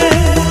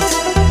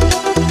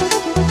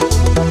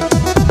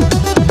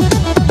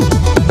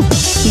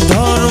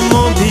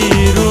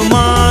 ধর্মভীরু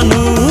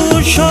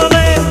মানুষ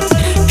হলে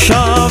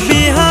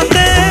সবই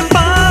হাতে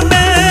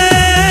পাবে।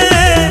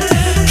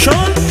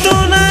 সত্য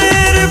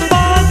ন্যায়ের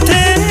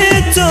পথে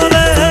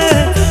চলে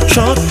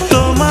সত্য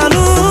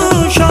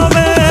মানুষ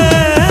হবে।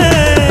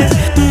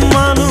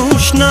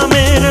 মানুষ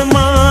নামের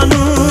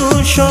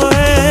মানুষ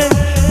হয়ে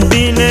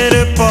দিনের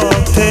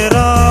পথে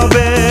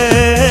রবে।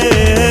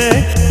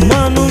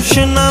 মানুষ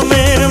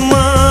নামের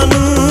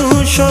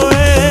মানুষ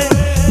হয়ে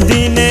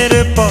দিনের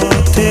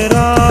পথে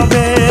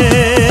রবে।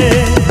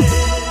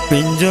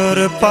 পিঞ্জর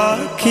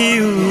পাখি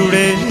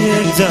উড়ে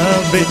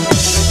যাবে,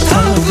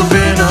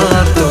 থাকবে না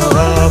তো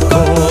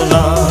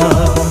আপনা।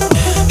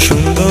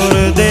 সুন্দর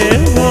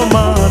দেহ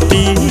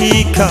মাটি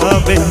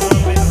খাবে,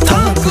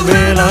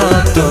 থাকবে না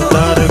তো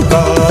তার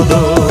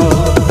কদর।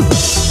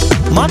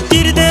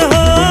 মাটির দেহ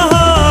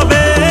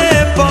হবে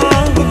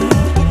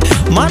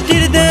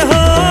মাটির দেহ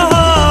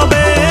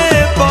হবে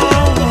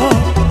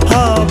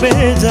হবে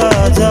যা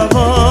যাব।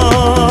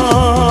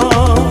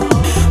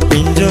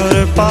 পিঞ্জর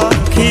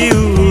পাখি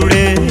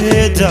উড়ে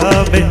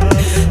যাবে,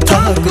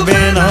 থাকবে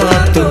না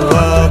তো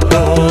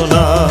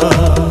আপনা।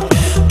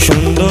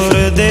 সুন্দর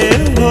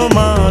দেহ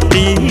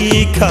মাটি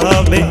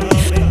খাবে,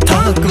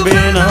 থাকবে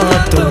না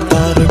তো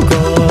তার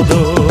কদর।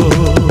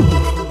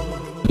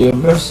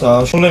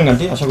 শুনলেন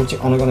গানটি, আশা করছি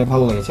অনেক অনেক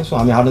ভালো লেগেছে। সো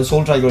আমি হার্ড অ্যান্ড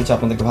সোল ট্রাই করেছি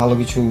আপনাদেরকে ভালো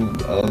কিছু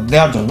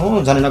দেওয়ার জন্য।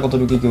 জানি না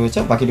কতটুকু কি হয়েছে,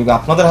 বাকিটুকু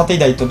আপনাদের হাতেই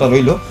দায়িত্বটা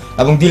রইলো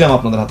এবং দিলাম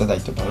আপনাদের হাতে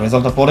দায়িত্বটা।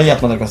 রেজাল্টটা পরেই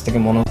আপনাদের কাছ থেকে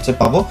মনে হচ্ছে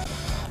পাবো।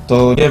 তো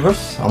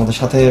ডিয়ারভার্স আমাদের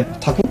সাথে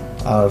থাকুন,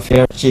 আর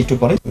ফেয়ার চেয়ে একটু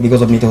পরে বিকজ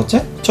অফ নিতে হচ্ছে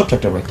ছোট্ট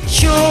একটা ব্রেক।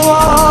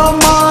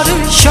 আমার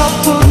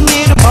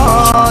স্বপ্নের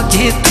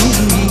মাঝে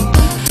তুমি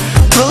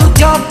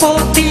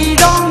প্রজাপতি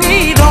রঙে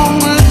রঙ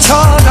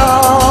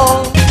ছড়াও।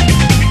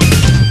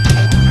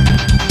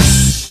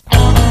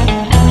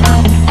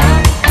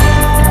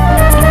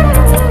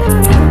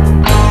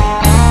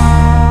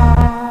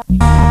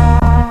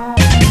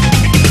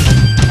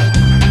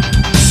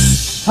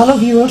 হ্যালো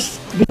ভিউয়ার্স,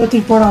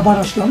 বিরতির পর আবার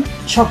আসলাম।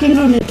 শকিং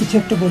ব্লু নিয়ে কিছু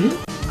একটা বলি,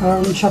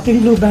 কারণ শকিং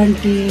ব্লু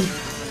ব্যান্ডটি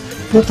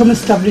প্রথম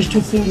এস্টাবলিশড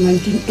হয়েছে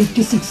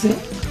 1986-এ।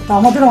 তো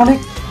আমাদের অনেক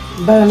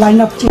লাইন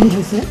আপ চেঞ্জ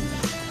হয়েছে,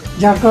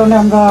 যার কারণে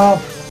আমরা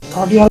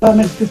অডিও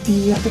অ্যালবামের প্রতি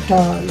এতটা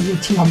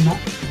ছিলাম না।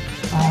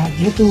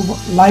 যেহেতু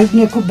লাইভ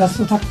নিয়ে খুব ব্যস্ত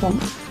থাকতাম,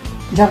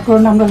 যার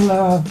কারণে আমরা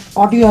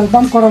অডিও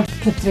অ্যালবাম করার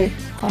ক্ষেত্রে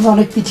আমরা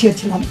অনেক পিছিয়ে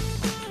ছিলাম।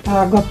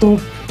 গত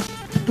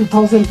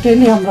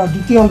 2010-এ আমরা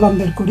দ্বিতীয় অ্যালবাম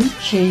বের করি,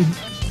 সেই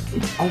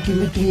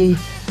আলটিমেটলি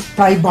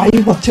প্রায়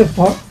 22 বছর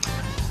পর।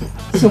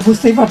 তো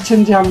বুঝতেই পারছেন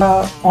যে আমরা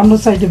অন্য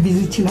সাইডে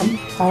বিজি ছিলাম,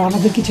 আর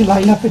আমাদের কিছু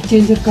লাইন আপের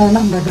চেঞ্জের কারণে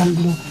আমরা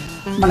গানগুলো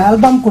মানে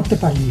অ্যালবাম করতে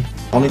পারিনি।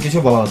 অনেক কিছু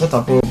বলা আছে,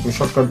 তারপর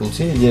শর্টকাট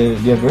বলছি যে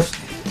ডিয়ার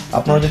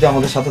আপনারা যদি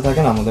আমাদের সাথে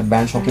থাকেন, আমাদের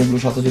ব্যান্ড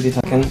শকিংগুলোর সাথে যদি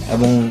থাকেন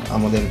এবং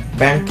আমাদের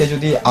ব্যান্ডকে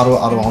যদি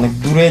আরো অনেক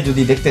দূরে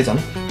যদি দেখতে চান,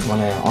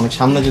 মানে অনেক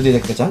সামনে যদি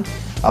দেখতে চান,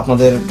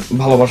 আপনাদের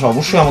ভালোবাসা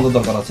অবশ্যই আমাদের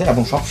দরকার আছে,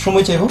 এবং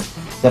সবসময় চাইবো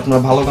যে আপনারা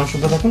ভালো গান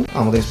শুনতে থাকুন,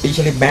 আমাদের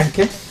স্পেশালি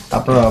ব্যান্ডকে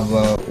আপনারা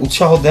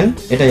উৎসাহ দেন,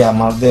 এটাই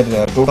আমাদের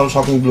টোটাল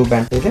শকিং ব্লু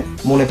ব্যান্ড থেকে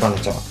মনে প্রাণে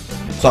চাওয়া।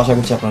 তো আশা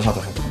করছি আপনার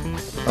সাথে থাকবেন।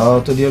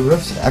 তো ডিয়ার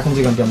ভিউয়ার্স, এখন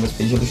যে গানটি আমরা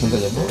স্পেশালি শুনতে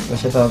যাবো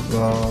সেটা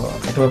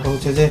একটা ব্যাপার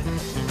হচ্ছে যে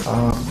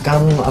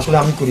গান আসলে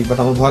আমি করি, বাট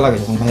আমার ভয় লাগে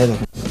যখন ভাইয়া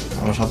যখন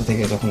আমার সাথে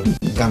থেকে যখন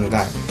গান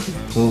গায়,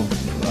 তো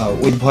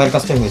ওই ভয়ের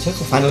কাজটাই হয়েছে।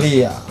 তো ফাইনালি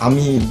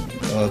আমি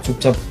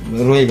চুপচাপ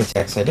রয়ে গেছি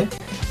এক সাইডে,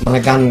 মানে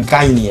গান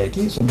গাইনি আর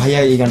কি। ভাইয়া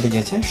এই গানটি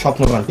গেয়েছে,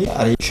 স্বপ্ন গানটি,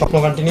 আর এই স্বপ্ন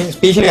গানটি নিয়ে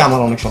স্পেশালি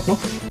আমার অনেক স্বপ্ন,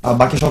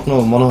 বাকি স্বপ্ন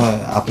মনে হয়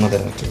আপনাদের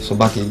আর কি। সো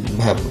বাকি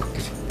ভাইয়া বলবো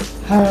কিছু।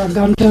 হ্যাঁ,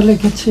 গানটা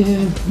লিখেছে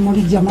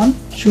মনির জামান,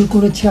 সুর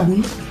করেছি আমি।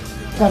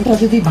 গানটা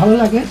যদি ভালো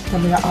লাগে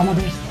তাহলে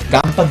আমাদের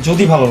গানটা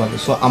যদি ভালো লাগে,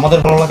 সো আমাদের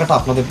ভালো লাগাটা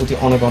আপনাদের প্রতি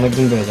অনেক অনেক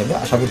দিন বেড়ে যাবে।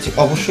 আশা করছি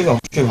অবশ্যই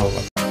অবশ্যই ভালো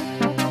লাগবে।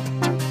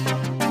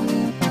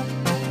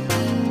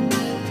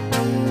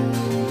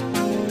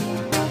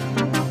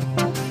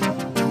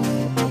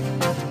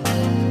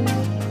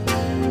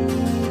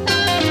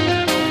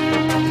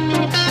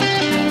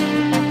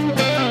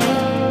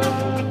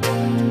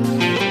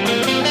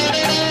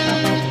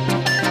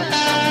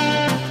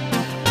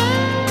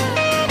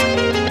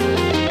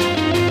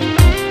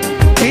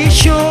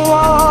 এসো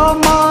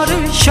আমার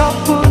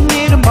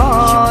স্বপ্নের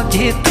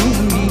মাঝে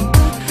তুমি,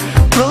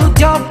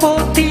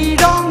 প্রজাপতি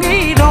রঙে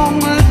রং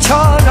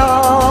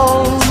ছড়াও,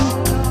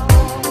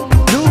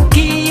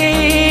 লুকিয়ে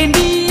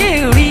নিয়ে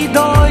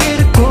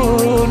হৃদয়ের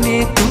কোণে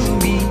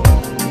তুমি,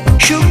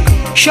 সুখ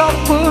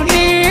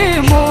স্বপ্নে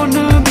মন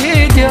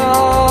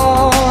ভেজাও।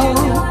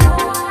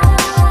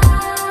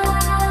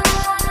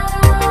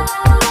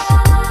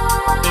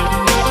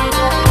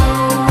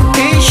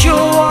 এসো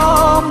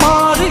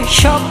আমার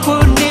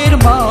স্বপ্নের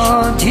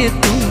মাঝে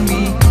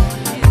তুমি,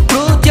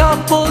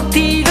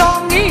 প্রজাপতি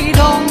রঙে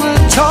রং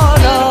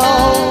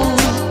ছড়াও,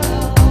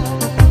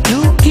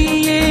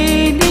 লুকিয়ে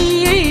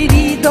নিয়ে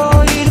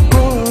হৃদয়ের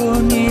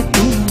কোণে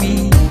তুমি,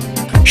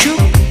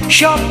 সুখ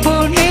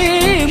স্বপ্নে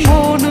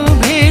মন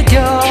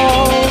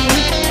ভেজাও।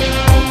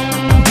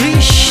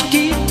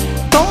 বৃষ্টি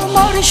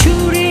তোমার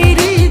সুরের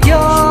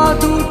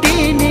জাদু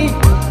টেনে,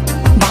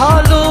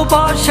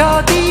 ভালোবাসা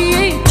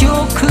দিয়ে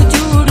চোখ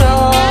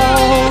জুড়াও।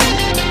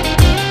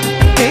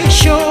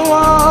 এসো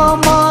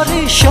আমার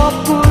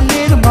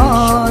স্বপ্নের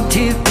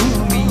মাঝে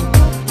তুমি,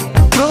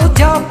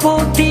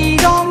 প্রজাপতি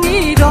রঙে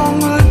রং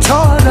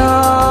ছড়াও।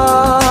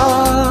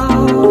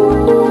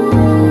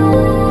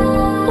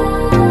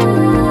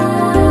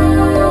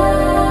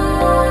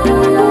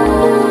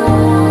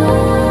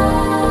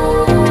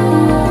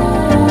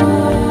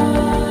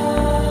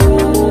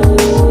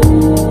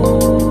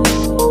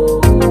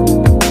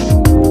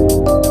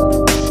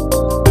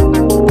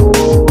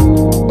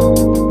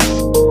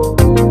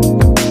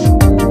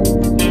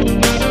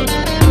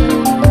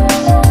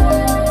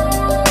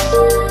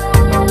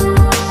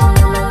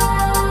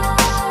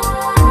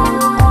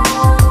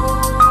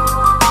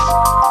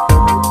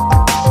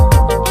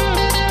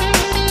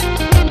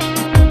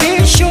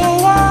 এসো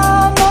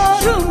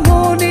আমার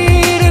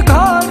মনের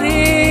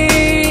ঘরে,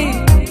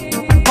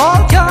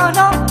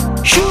 অজানা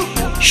সুখ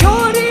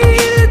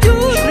শরীর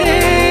জুড়ে,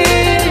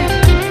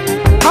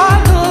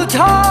 আলো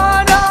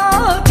ঝরা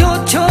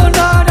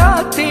জোছনা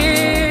রাতে,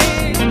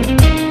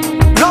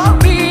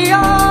 রবি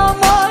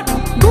আমার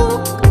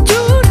বুক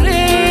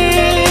জুড়ে।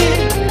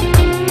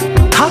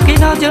 থাকে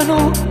না যেন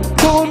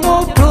কোনো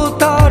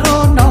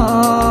প্রতারণা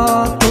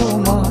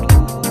তোমার,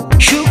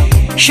 সুখ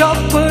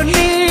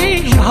স্বপ্নে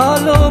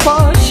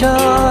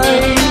ভালোবাসায়।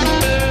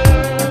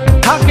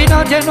 থাকে না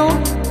যেন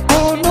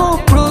কোনো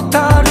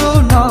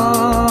প্রতারণা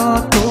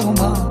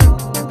তোমার,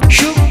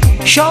 সুখ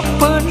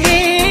স্বপ্নে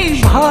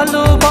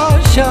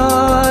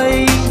ভালোবাসায়,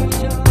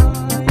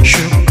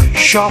 সুখ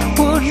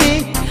স্বপ্নে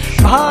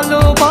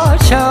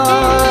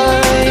ভালোবাসায়।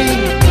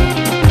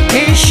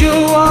 এসো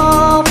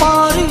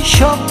আমার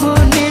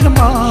স্বপ্নের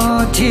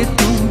মাঝে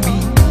তুমি,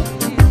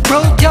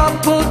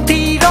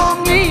 প্রজাপতি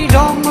রঙে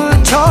রং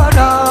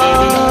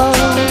ছড়াও,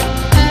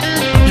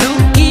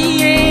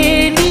 লুকিয়ে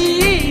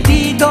নিয়ে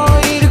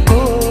হৃদয়ের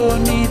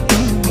কোণে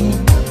তুমি,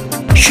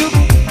 সুখ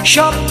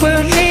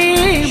স্বপ্নে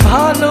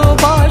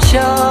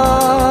ভালোবাসায়।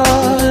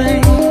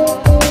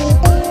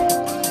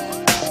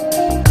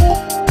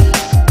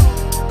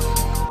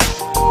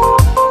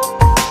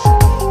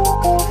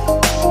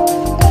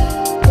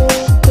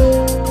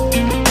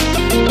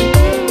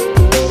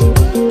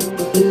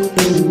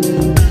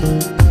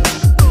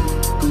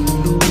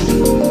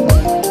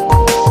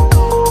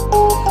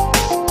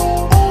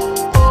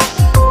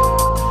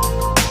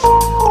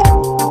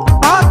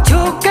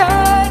 আছো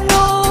কেন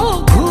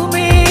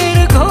ঘুমের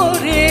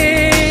ঘরে,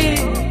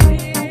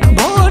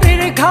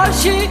 ভোরের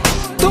ঘাসে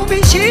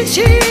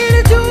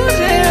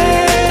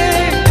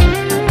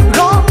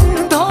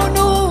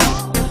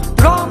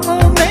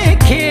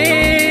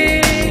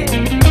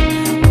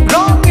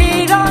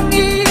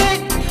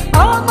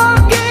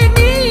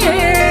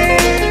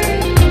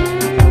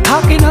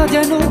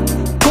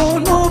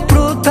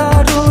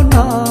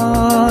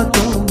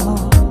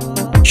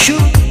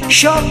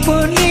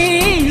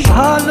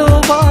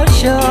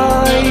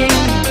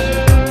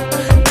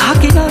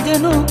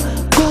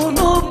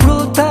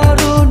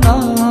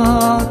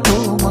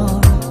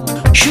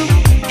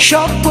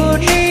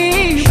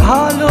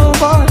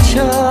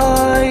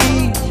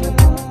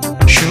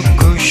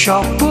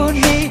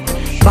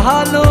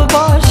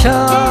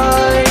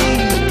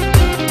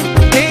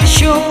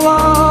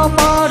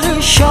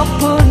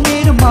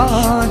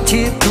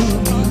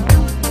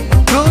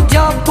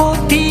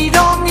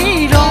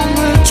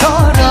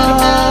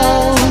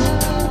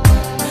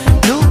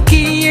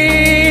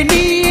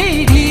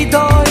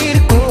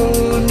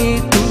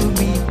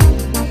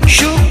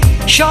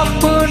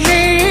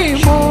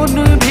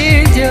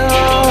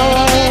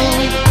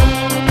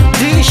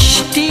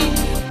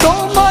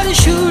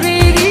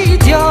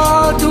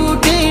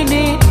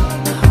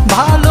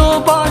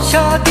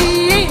আশা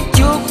দিয়ে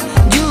চোখ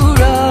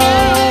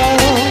জুড়াও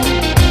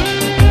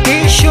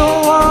এসো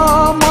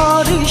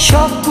আমার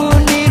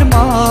স্বপ্নের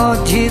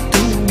মাঝে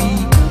তুমি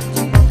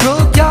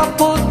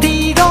প্রজাপতি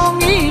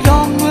রঙে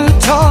রং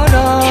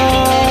ছড়াও।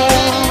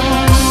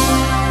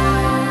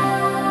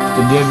 তো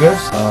ডিয়ার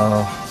ভিউয়ার্স,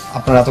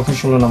 আপনারা এতক্ষণ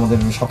শুনলেন আমাদের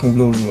শকিং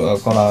ব্লুর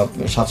করা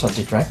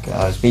 7-7টি ট্র্যাক,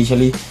 আর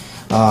স্পেশালি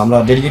আমরা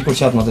ডেডিকেট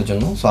করছি আপনাদের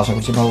জন্য। সো আশা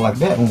করছি ভালো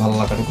লাগবে এবং ভালো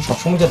লাগাটুকু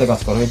সবসময় যাতে কাজ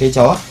করে এটাই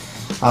চাওয়া।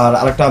 আর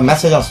আরেকটা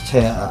মেসেজ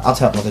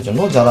আছে আপনাদের জন্য,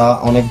 যারা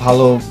অনেক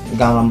ভালো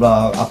গান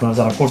আপনারা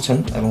যারা করছেন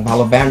এবং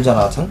ভালো ব্যান্ড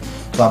যারা আছেন,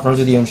 তো আপনারা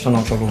যদি এই অনুষ্ঠানে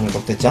অংশগ্রহণ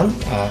করতে চান,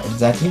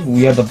 exactly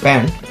we are the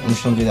band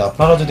অনুষ্ঠান যদি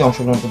আপনারা যদি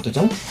অংশগ্রহণ করতে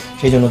চান,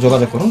 সেই জন্য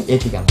যোগাযোগ করুন এই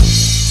ঠিকানা।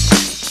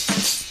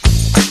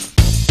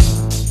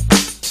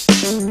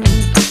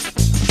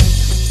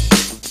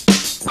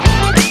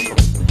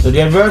 তো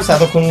ডিয়ার ভিউয়ার্স,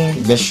 এতক্ষণ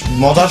বেশ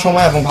মজার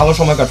সময় এবং ভালো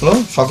সময় কাটলো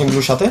শকিং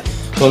ব্লুর সাথে।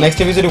 তো নেক্সট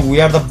এপিসোডে উই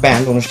আর দ্য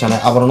ব্যান্ড অনুষ্ঠানে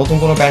আবার নতুন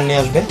কোনো ব্যান্ড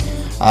নিয়ে আসবে।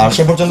 আর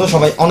সে পর্যন্ত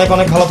সবাই অনেক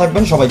অনেক ভালো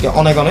থাকবেন। সবাইকে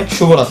অনেক অনেক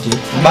শুভরাত্রি।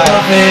 বাই।